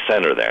the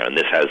center there. And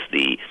this has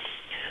the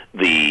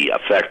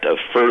effect of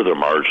further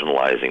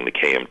marginalizing the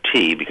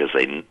KMT, because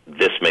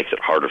this makes it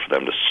harder for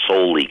them to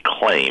solely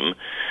claim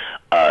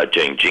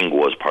Chiang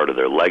Ching-kuo as part of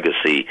their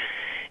legacy,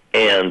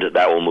 and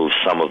that will move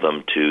some of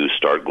them to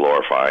start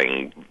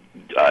glorifying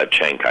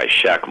Chiang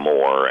Kai-shek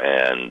more,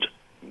 and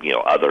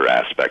other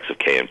aspects of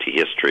KMT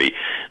history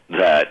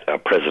that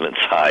President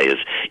Tsai is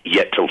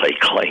yet to lay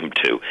claim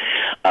to.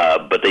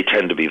 But they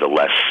tend to be the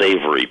less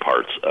savory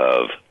parts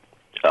of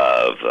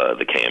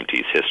the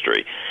KMT's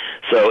history.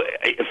 So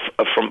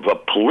from a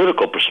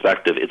political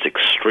perspective, it's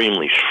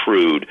extremely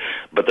shrewd,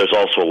 but there's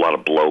also a lot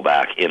of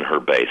blowback in her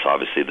base.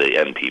 Obviously, the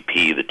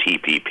NPP, the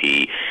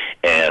TPP,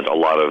 and a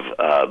lot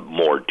of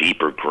more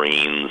deeper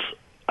Greens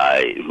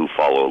who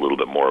follow a little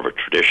bit more of a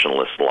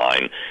traditionalist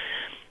line.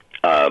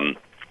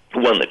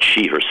 One that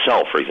she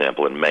herself, for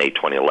example, in May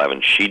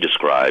 2011, she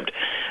described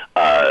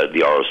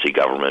the ROC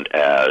government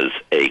as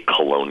a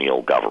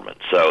colonial government.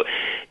 So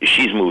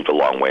she's moved a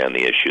long way on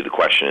the issue. The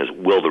question is,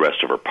 will the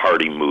rest of her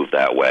party move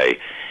that way?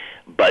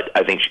 But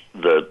I think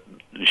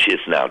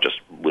she's now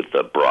just with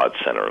the broad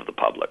center of the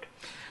public.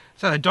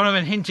 So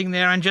Donovan hinting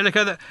there,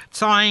 Angelica, that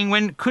Tsai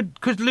Ing-wen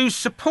could lose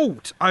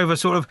support over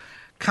sort of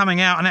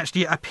coming out and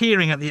actually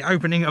appearing at the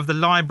opening of the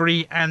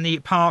library and the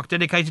park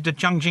dedicated to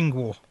Chiang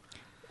Ching-kuo.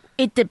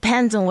 It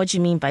depends on what you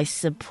mean by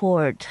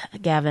support,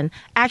 Gavin.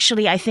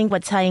 Actually, I think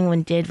what Tsai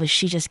Ing-wen did was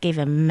she just gave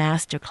a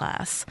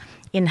masterclass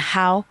in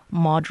how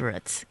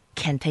moderates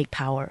can take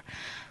power.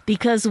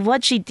 Because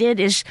what she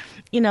did is,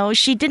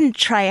 she didn't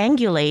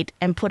triangulate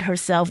and put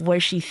herself where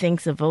she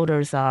thinks the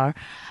voters are.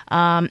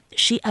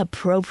 She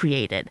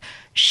appropriated.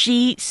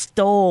 She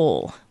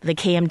stole the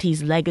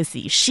KMT's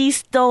legacy. She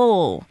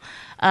stole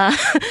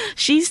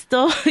Chiang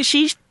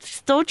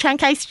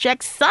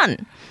Kai-shek's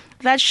son.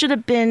 That should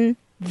have been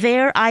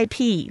their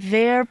IP,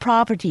 their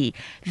property,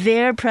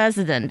 their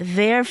president,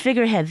 their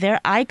figurehead,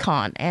 their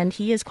icon, and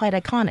he is quite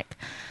iconic.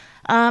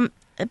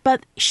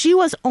 But she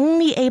was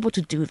only able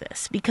to do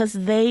this because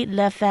they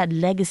left that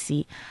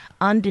legacy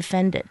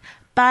undefended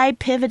by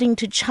pivoting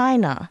to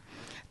China,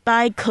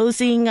 by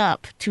cozying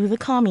up to the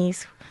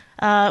commies,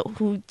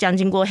 who Chiang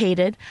Ching-kuo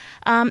hated.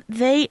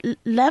 They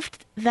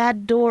left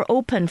that door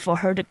open for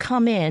her to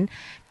come in,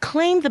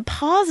 claim the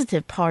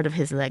positive part of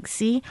his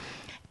legacy,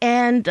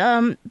 and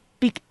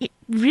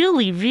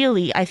really,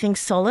 really, I think,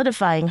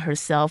 solidifying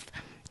herself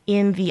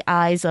in the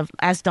eyes of,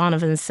 as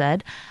Donovan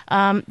said,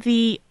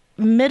 the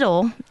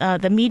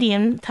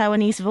median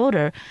Taiwanese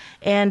voter.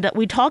 And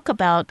we talk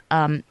about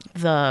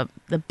the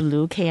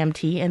blue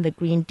KMT and the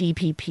green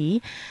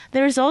DPP.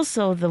 There's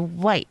also the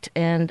white,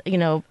 and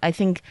I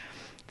think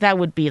that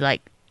would be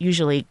like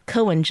usually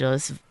Ko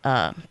Wen-je's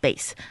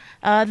base.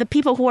 The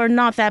people who are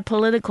not that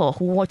political,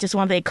 who just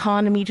want the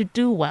economy to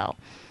do well.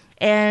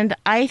 And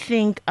I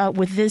think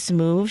with this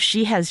move,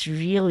 she has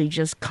really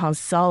just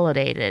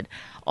consolidated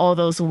all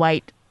those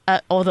white,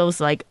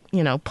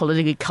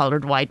 politically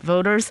colored white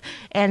voters,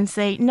 and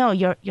say, no,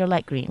 you're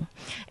light green.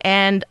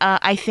 And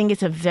I think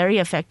it's a very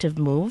effective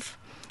move.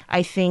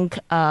 I think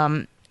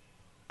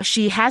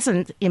she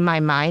hasn't, in my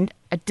mind,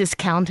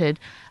 discounted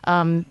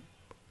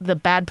the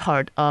bad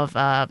part of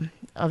Chiang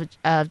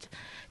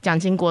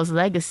Ching-kuo's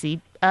legacy.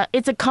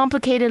 It's a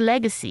complicated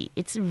legacy.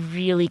 It's a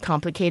really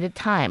complicated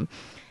time.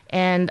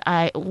 And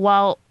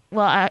while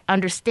I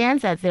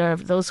understand that there are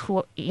those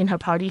who in her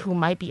party who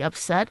might be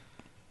upset,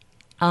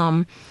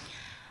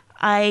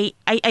 I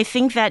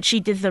think that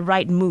she did the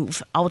right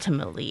move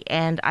ultimately,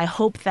 and I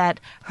hope that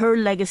her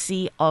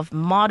legacy of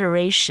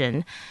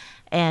moderation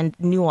and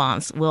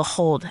nuance will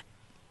hold.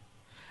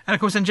 And of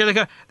course,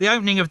 Angelica, the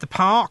opening of the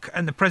park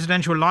and the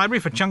presidential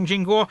library for Chiang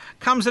Ching-kuo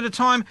comes at a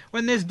time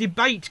when there's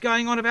debate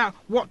going on about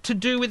what to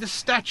do with the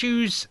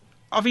statues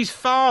of his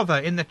father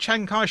in the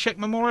Chiang Kai-shek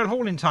Memorial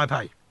Hall in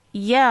Taipei.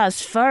 Yeah,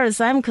 as far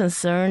as I'm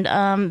concerned,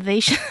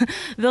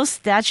 those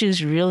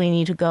statues really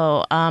need to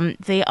go.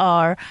 They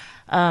are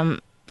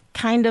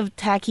kind of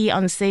tacky,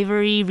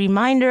 unsavory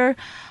reminder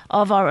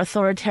of our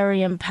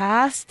authoritarian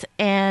past,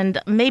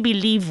 and maybe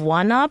leave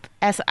one up.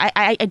 As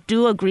I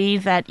do agree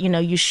that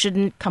you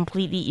shouldn't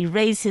completely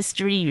erase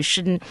history, you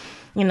shouldn't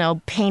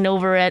paint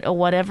over it or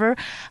whatever.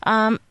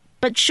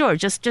 But sure,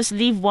 just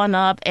leave one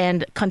up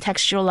and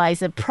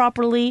contextualize it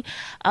properly.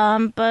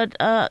 But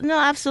no,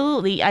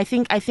 absolutely. I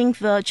think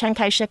the Chiang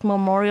Kai-shek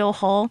Memorial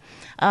Hall,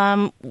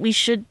 we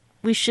should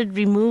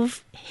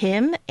remove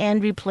him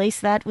and replace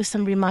that with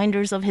some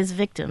reminders of his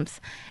victims.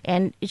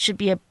 And it should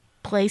be a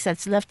place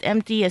that's left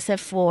empty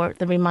except for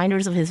the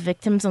reminders of his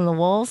victims on the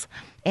walls.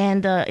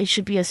 And it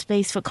should be a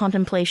space for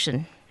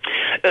contemplation.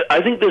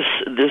 I think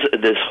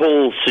this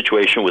whole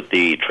situation with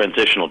the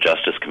Transitional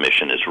Justice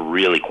Commission is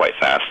really quite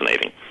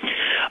fascinating.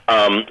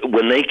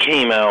 When they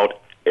came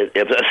out,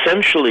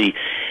 essentially,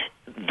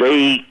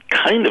 they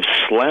kind of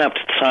slapped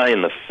Tsai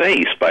in the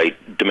face by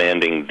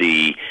demanding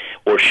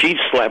or she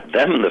slapped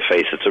them in the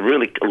face. It's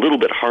a little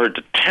bit hard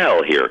to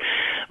tell here,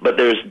 but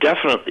there's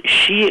definitely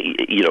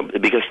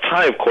because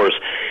Tsai, of course,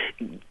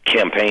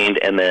 campaigned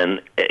and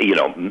then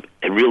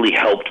really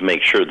helped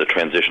make sure the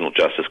Transitional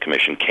Justice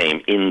Commission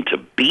came into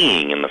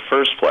being in the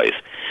first place.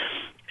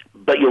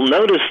 But you'll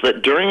notice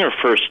that during her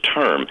first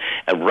term,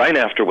 and right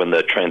after when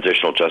the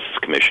Transitional Justice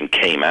Commission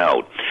came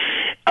out,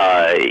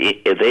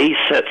 they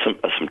set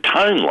some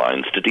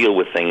timelines to deal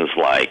with things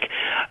like,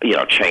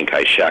 Chiang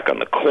Kai-shek on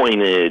the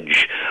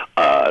coinage,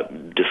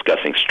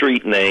 discussing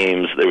street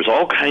names. There was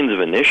all kinds of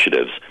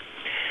initiatives,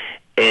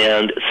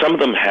 and some of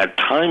them had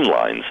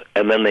timelines,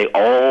 and then they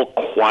all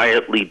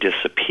quietly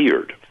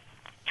disappeared,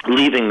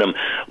 leaving them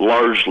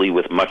largely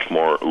with much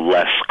more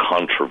less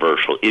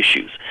controversial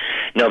issues.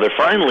 Now they're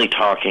finally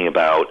talking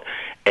about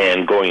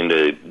and going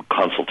into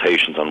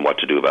consultations on what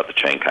to do about the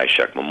Chiang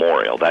Kai-shek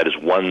Memorial. That is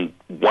one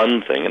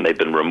thing, and they've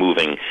been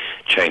removing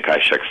Chiang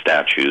Kai-shek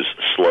statues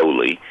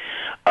slowly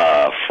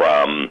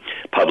from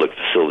public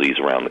facilities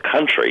around the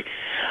country.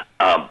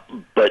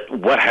 But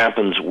what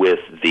happens with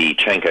the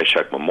Chiang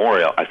Kai-shek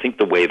Memorial, I think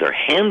the way they're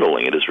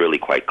handling it is really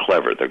quite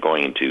clever. They're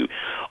going into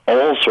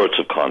all sorts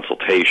of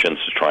consultations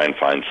to try and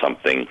find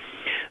something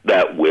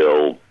that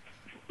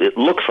it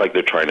looks like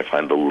they're trying to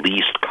find the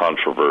least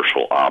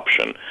controversial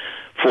option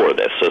for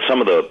this. So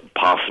some of the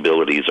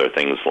possibilities are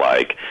things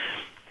like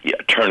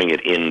turning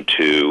it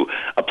into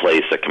a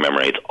place that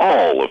commemorates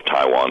all of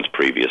Taiwan's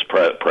previous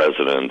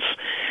presidents,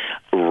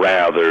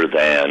 rather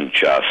than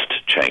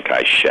just Chiang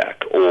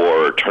Kai-shek,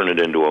 or turn it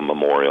into a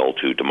memorial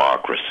to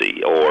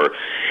democracy, or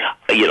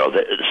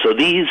so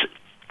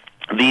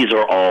these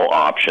are all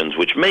options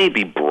which may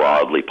be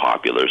broadly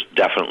popular. It's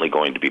definitely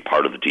going to be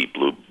part of the deep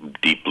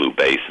blue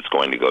base. It's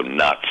going to go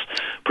nuts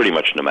pretty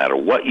much no matter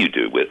what you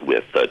do with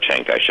the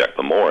Chiang Kai-shek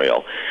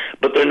Memorial.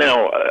 But they're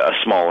now a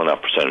small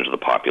enough percentage of the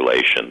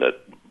population that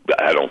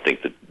I don't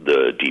think that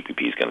the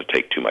DPP is going to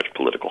take too much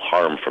political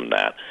harm from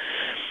that.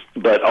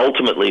 But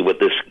ultimately what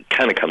this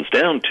kind of comes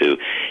down to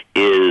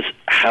is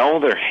how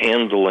they're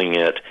handling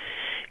it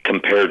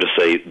compared to,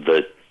 say,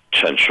 the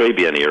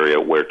Chen-Shui-Bian area,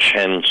 where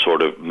Chen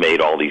sort of made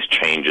all these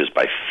changes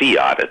by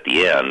fiat at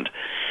the end,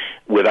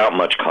 without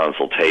much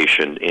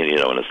consultation, in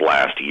his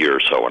last year or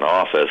so in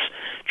office,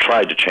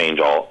 tried to change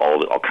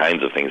all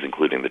kinds of things,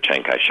 including the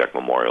Chiang Kai-shek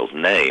Memorial's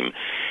name,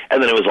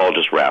 and then it was all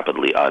just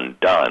rapidly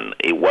undone.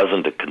 It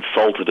wasn't a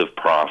consultative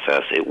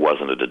process. It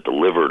wasn't a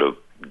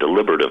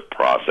deliberative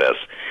process.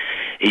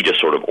 He just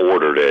sort of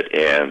ordered it,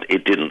 and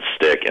it didn't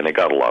stick, and it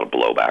got a lot of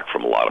blowback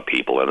from a lot of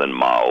people, and then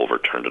Mao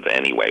overturned it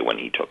anyway when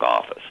he took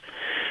office.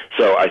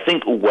 So I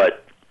think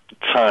what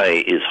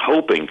Tsai is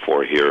hoping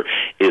for here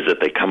is that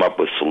they come up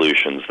with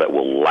solutions that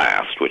will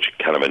last, which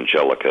kind of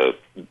Angelica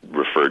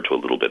referred to a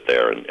little bit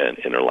there in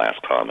her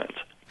last comments.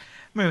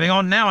 Moving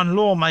on now, and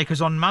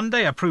lawmakers on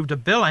Monday approved a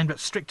bill aimed at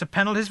stricter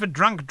penalties for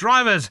drunk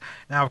drivers.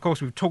 Now, of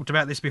course, we've talked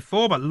about this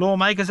before, but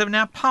lawmakers have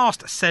now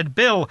passed said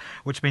bill,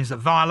 which means that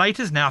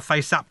violators now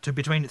face up to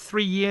between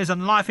 3 years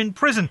and life in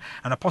prison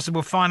and a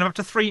possible fine of up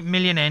to 3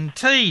 million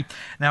NT.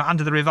 Now,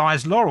 under the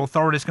revised law,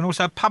 authorities can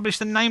also publish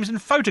the names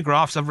and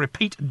photographs of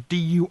repeat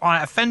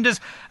DUI offenders,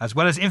 as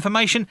well as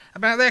information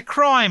about their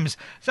crimes.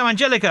 So,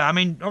 Angelica, I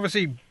mean,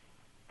 obviously,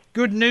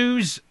 good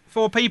news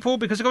for people,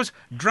 because, of course,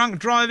 drunk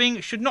driving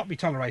should not be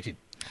tolerated.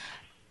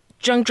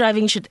 Drunk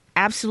driving should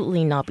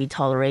absolutely not be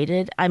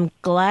tolerated. I'm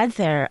glad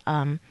they're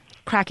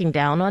cracking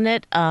down on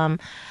it.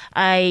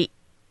 I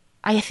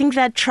think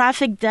that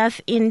traffic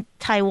death in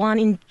Taiwan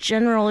in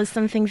general is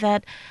something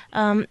that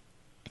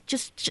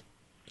just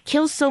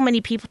kills so many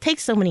people,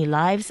 takes so many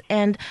lives,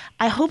 and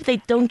I hope they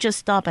don't just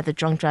stop at the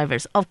drunk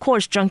drivers. Of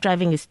course, drunk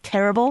driving is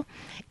terrible,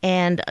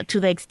 and to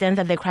the extent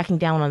that they're cracking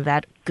down on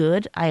that,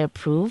 good, I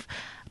approve.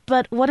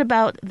 But what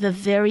about the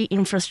very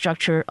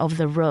infrastructure of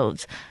the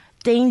roads?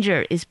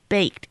 Danger is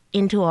baked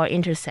into our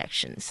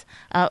intersections.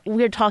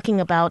 We're talking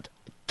about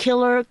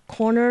killer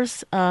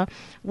corners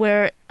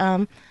where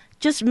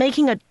just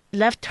making a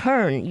left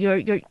turn,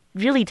 you're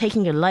really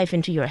taking your life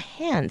into your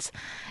hands.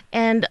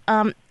 And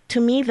to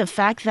me, the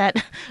fact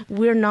that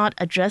we're not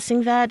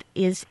addressing that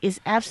is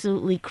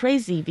absolutely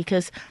crazy,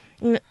 because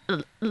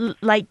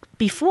like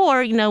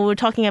before, we're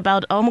talking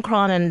about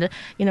Omicron and,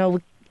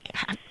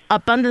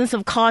 abundance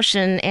of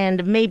caution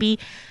and maybe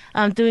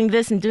doing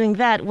this and doing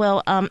that.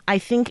 Well, I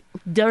think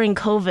during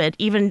COVID,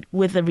 even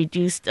with the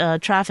reduced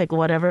traffic or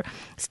whatever,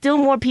 still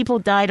more people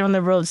died on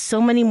the roads. So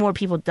many more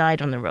people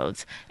died on the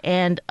roads.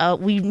 And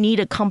we need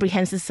a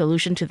comprehensive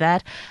solution to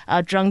that.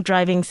 Drunk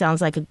driving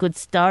sounds like a good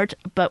start,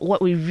 but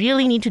what we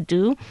really need to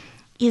do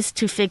is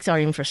to fix our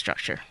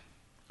infrastructure.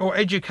 Or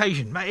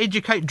education.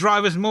 Educate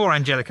drivers more,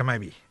 Angelica,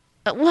 maybe.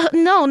 Well,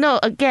 no.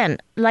 Again,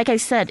 like I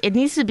said, it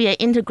needs to be an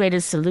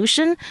integrated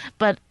solution.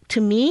 But to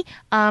me,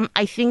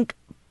 I think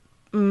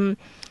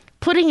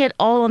putting it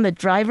all on the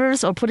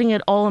drivers or putting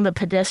it all on the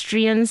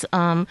pedestrians,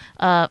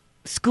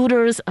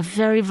 scooters are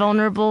very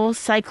vulnerable,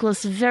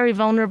 cyclists are very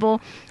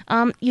vulnerable.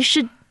 You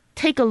should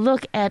take a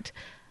look at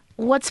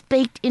what's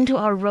baked into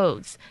our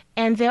roads.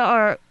 And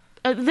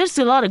there's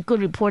a lot of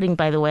good reporting,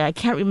 by the way. I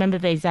can't remember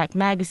the exact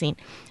magazine.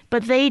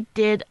 But they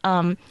did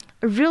a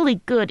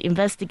really good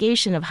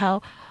investigation of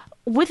how,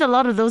 with a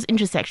lot of those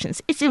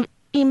intersections, it's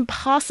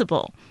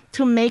impossible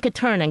to make a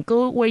turn and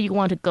go where you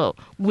want to go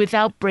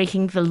without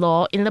breaking the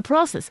law in the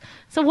process.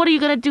 So what are you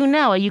going to do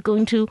now? Are you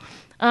going to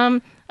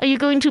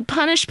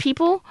punish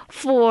people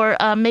for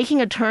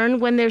making a turn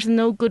when there's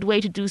no good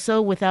way to do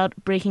so without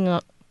breaking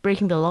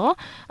the law?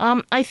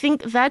 I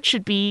think that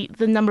should be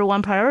the number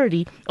one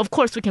priority. Of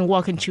course, we can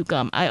walk and chew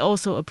gum. I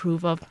also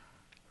approve of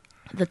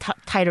the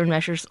tighter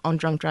measures on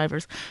drunk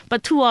drivers.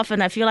 But too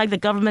often, I feel like the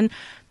government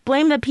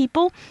blame the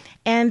people,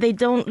 and they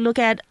don't look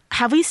at,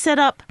 have we set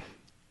our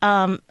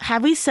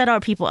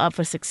people up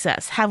for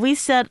success? Have we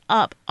set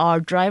up our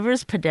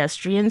drivers,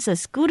 pedestrians, and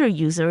scooter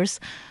users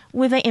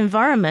with an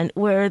environment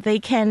where they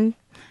can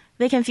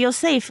feel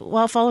safe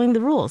while following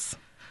the rules?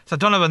 So,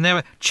 Donovan,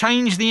 there,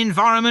 change the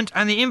environment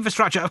and the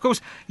infrastructure. Of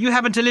course, you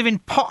happen to live in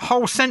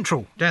Pothole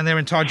Central down there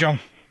in Taichung.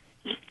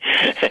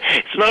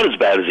 It's not as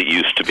bad as it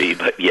used to be,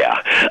 but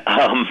yeah.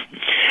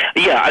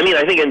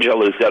 I think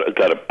Angela's got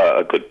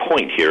a good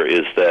point here,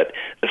 is that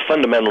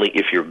fundamentally,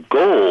 if your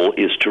goal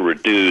is to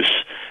reduce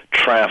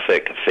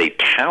traffic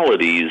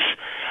fatalities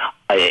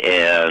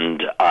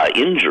and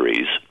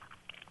injuries,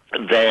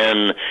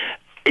 then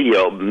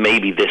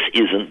maybe this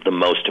isn't the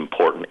most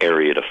important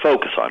area to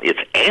focus on. It's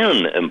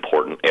an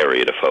important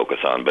area to focus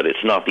on, but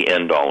it's not the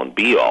end-all and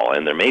be-all,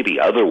 and there may be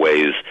other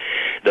ways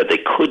that they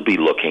could be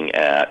looking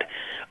at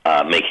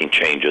making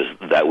changes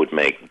that would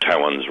make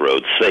Taiwan's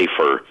roads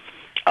safer.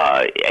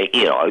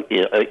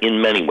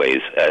 In many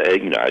ways,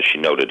 as she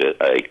noted,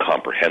 a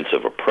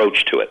comprehensive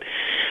approach to it.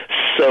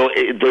 So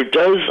there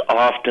does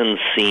often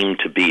seem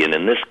to be, and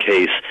in this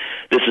case,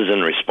 this is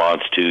in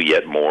response to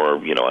yet more,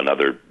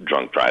 another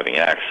drunk driving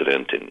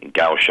accident in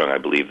Kaohsiung, I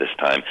believe, this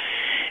time.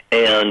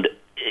 And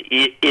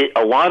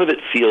a lot of it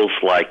feels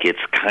like it's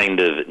kind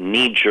of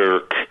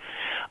knee-jerk.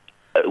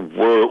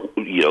 We're,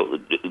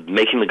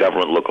 making the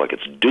government look like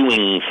it's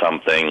doing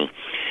something,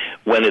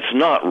 when it's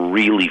not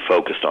really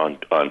focused on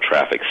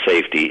traffic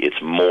safety.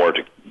 It's more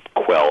to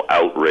quell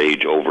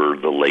outrage over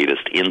the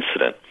latest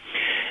incident.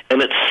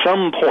 And at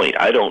some point,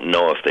 I don't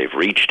know if they've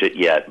reached it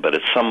yet, but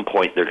at some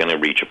point they're going to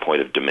reach a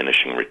point of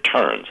diminishing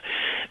returns,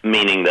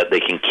 meaning that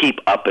they can keep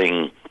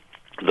upping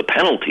the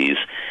penalties,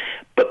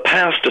 but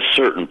past a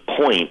certain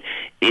point,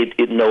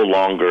 it no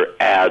longer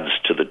adds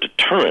to the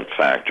deterrent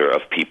factor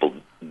of people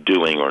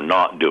doing or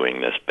not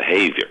doing this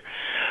behavior.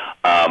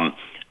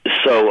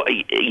 So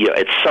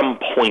at some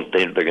point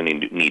they're going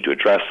to need to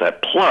address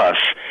that. Plus,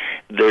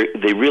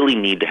 they really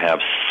need to have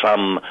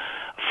some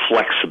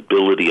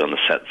flexibility on the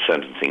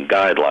sentencing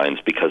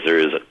guidelines, because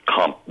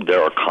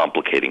there are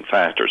complicating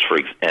factors.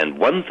 And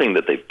one thing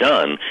that they've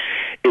done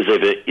is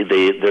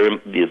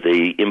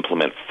they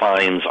implement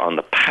fines on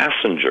the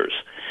passengers,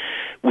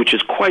 which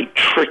is quite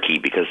tricky,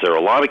 because there are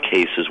a lot of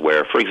cases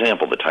where, for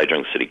example, the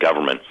Taichung city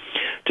government,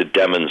 to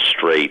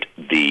demonstrate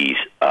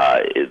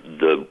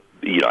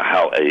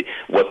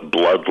what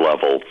blood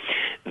level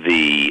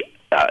the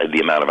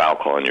amount of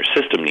alcohol in your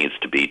system needs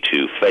to be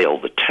to fail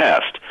the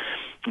test,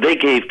 they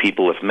gave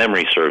people, if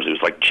memory serves, it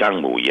was like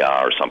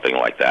jiangmuya or something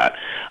like that,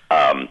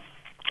 a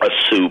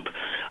soup,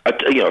 a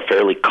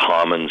fairly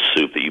common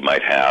soup that you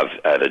might have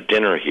at a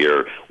dinner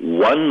here,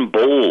 one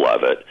bowl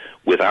of it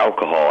with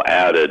alcohol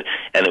added,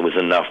 and it was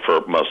enough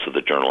for most of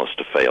the journalists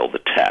to fail the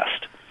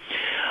test.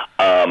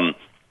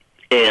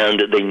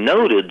 And they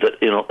noted that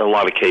in a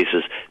lot of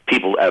cases,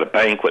 people at a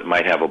banquet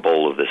might have a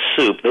bowl of this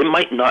soup. They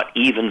might not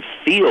even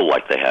feel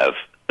like they have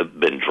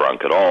been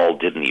drunk at all,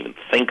 didn't even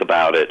think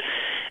about it,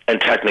 and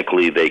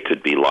technically they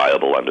could be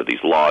liable under these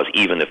laws,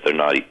 even if they're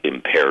not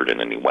impaired in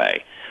any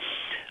way.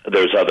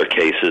 There's other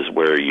cases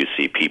where you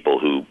see people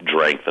who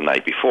drank the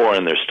night before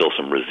and there's still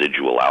some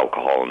residual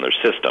alcohol in their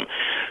system.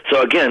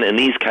 So again, in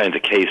these kinds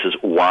of cases,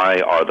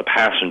 why are the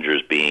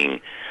passengers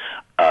being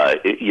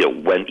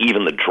when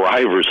even the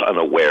driver's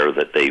unaware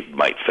that they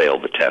might fail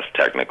the test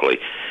technically,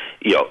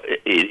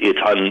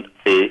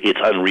 it's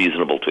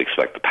unreasonable to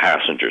expect the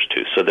passengers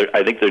to. So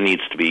I think there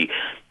needs to be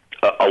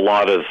a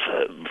lot of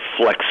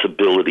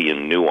flexibility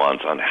and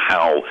nuance on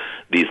how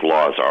these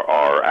laws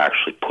are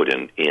actually put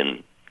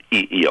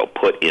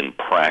in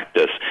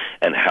practice,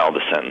 and how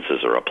the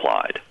sentences are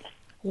applied.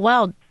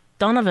 Wow,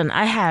 Donovan,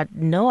 I had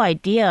no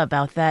idea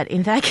about that.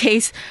 In that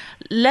case,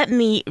 let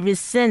me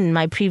rescind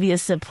my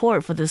previous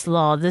support for this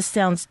law. This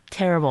sounds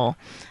terrible.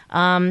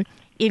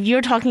 If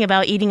you're talking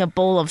about eating a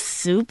bowl of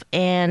soup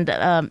and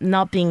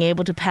not being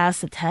able to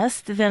pass the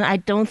test, then I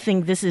don't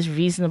think this is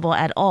reasonable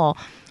at all.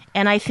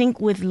 And I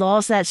think with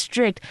laws that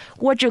strict,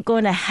 what you're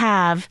going to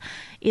have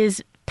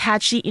is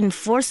patchy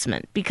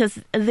enforcement, because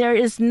there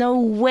is no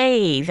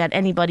way that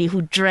anybody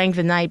who drank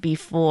the night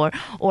before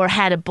or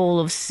had a bowl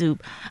of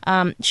soup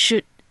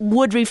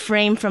would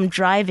refrain from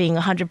driving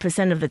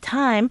 100% of the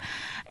time.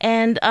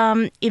 And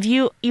if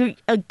you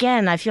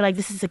again, I feel like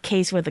this is a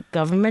case where the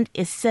government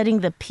is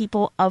setting the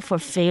people up for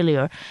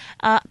failure.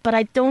 But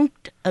I don't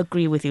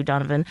agree with you,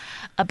 Donovan,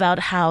 about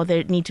how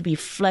there need to be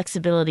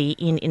flexibility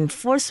in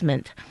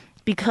enforcement,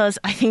 because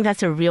I think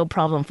that's a real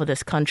problem for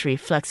this country,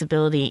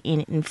 flexibility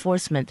in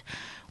enforcement.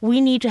 We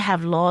need to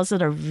have laws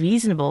that are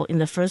reasonable in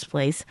the first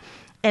place,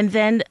 and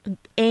then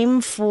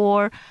aim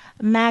for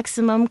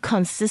maximum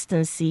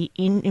consistency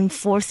in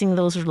enforcing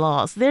those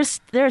laws. There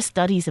are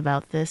studies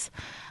about this.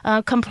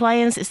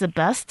 Compliance is the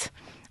best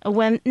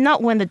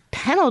not when the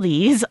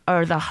penalties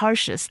are the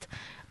harshest,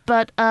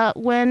 but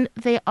when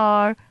they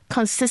are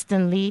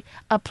consistently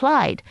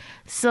applied.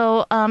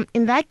 So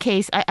in that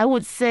case, I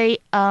would say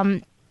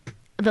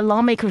the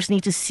lawmakers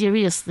need to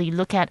seriously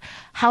look at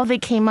how they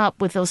came up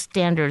with those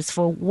standards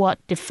for what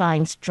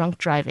defines drunk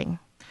driving.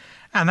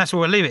 And that's where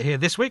we'll leave it here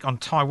this week on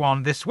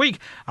Taiwan This Week.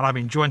 And I've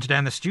been joined today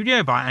in the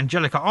studio by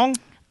Angelica Ong.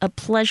 A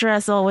pleasure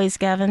as always,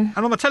 Gavin.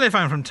 And on the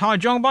telephone from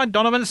Taichung by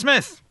Donovan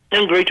Smith.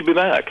 And great to be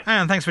back.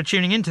 And thanks for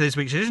tuning in to this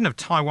week's edition of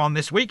Taiwan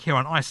This Week here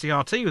on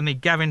ICRT with me,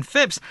 Gavin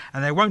Phipps.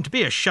 And there won't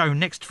be a show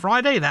next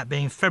Friday, that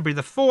being February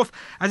the 4th,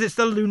 as it's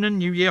the Lunar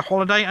New Year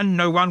holiday and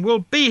no one will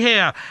be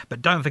here.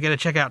 But don't forget to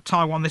check out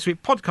Taiwan This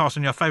Week podcast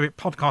on your favourite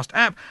podcast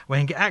app, where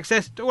you can get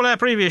access to all our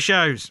previous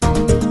shows.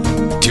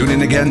 Tune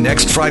in again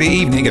next Friday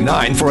evening at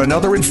 9 for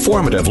another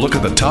informative look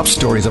at the top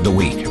stories of the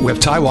week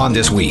with Taiwan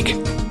This Week.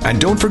 And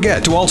don't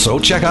forget to also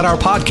check out our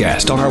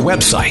podcast on our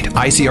website,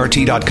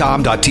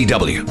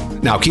 icrt.com.tw.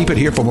 Now keep it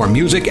here for more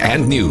music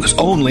and news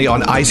only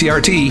on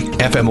ICRT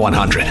FM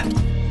 100.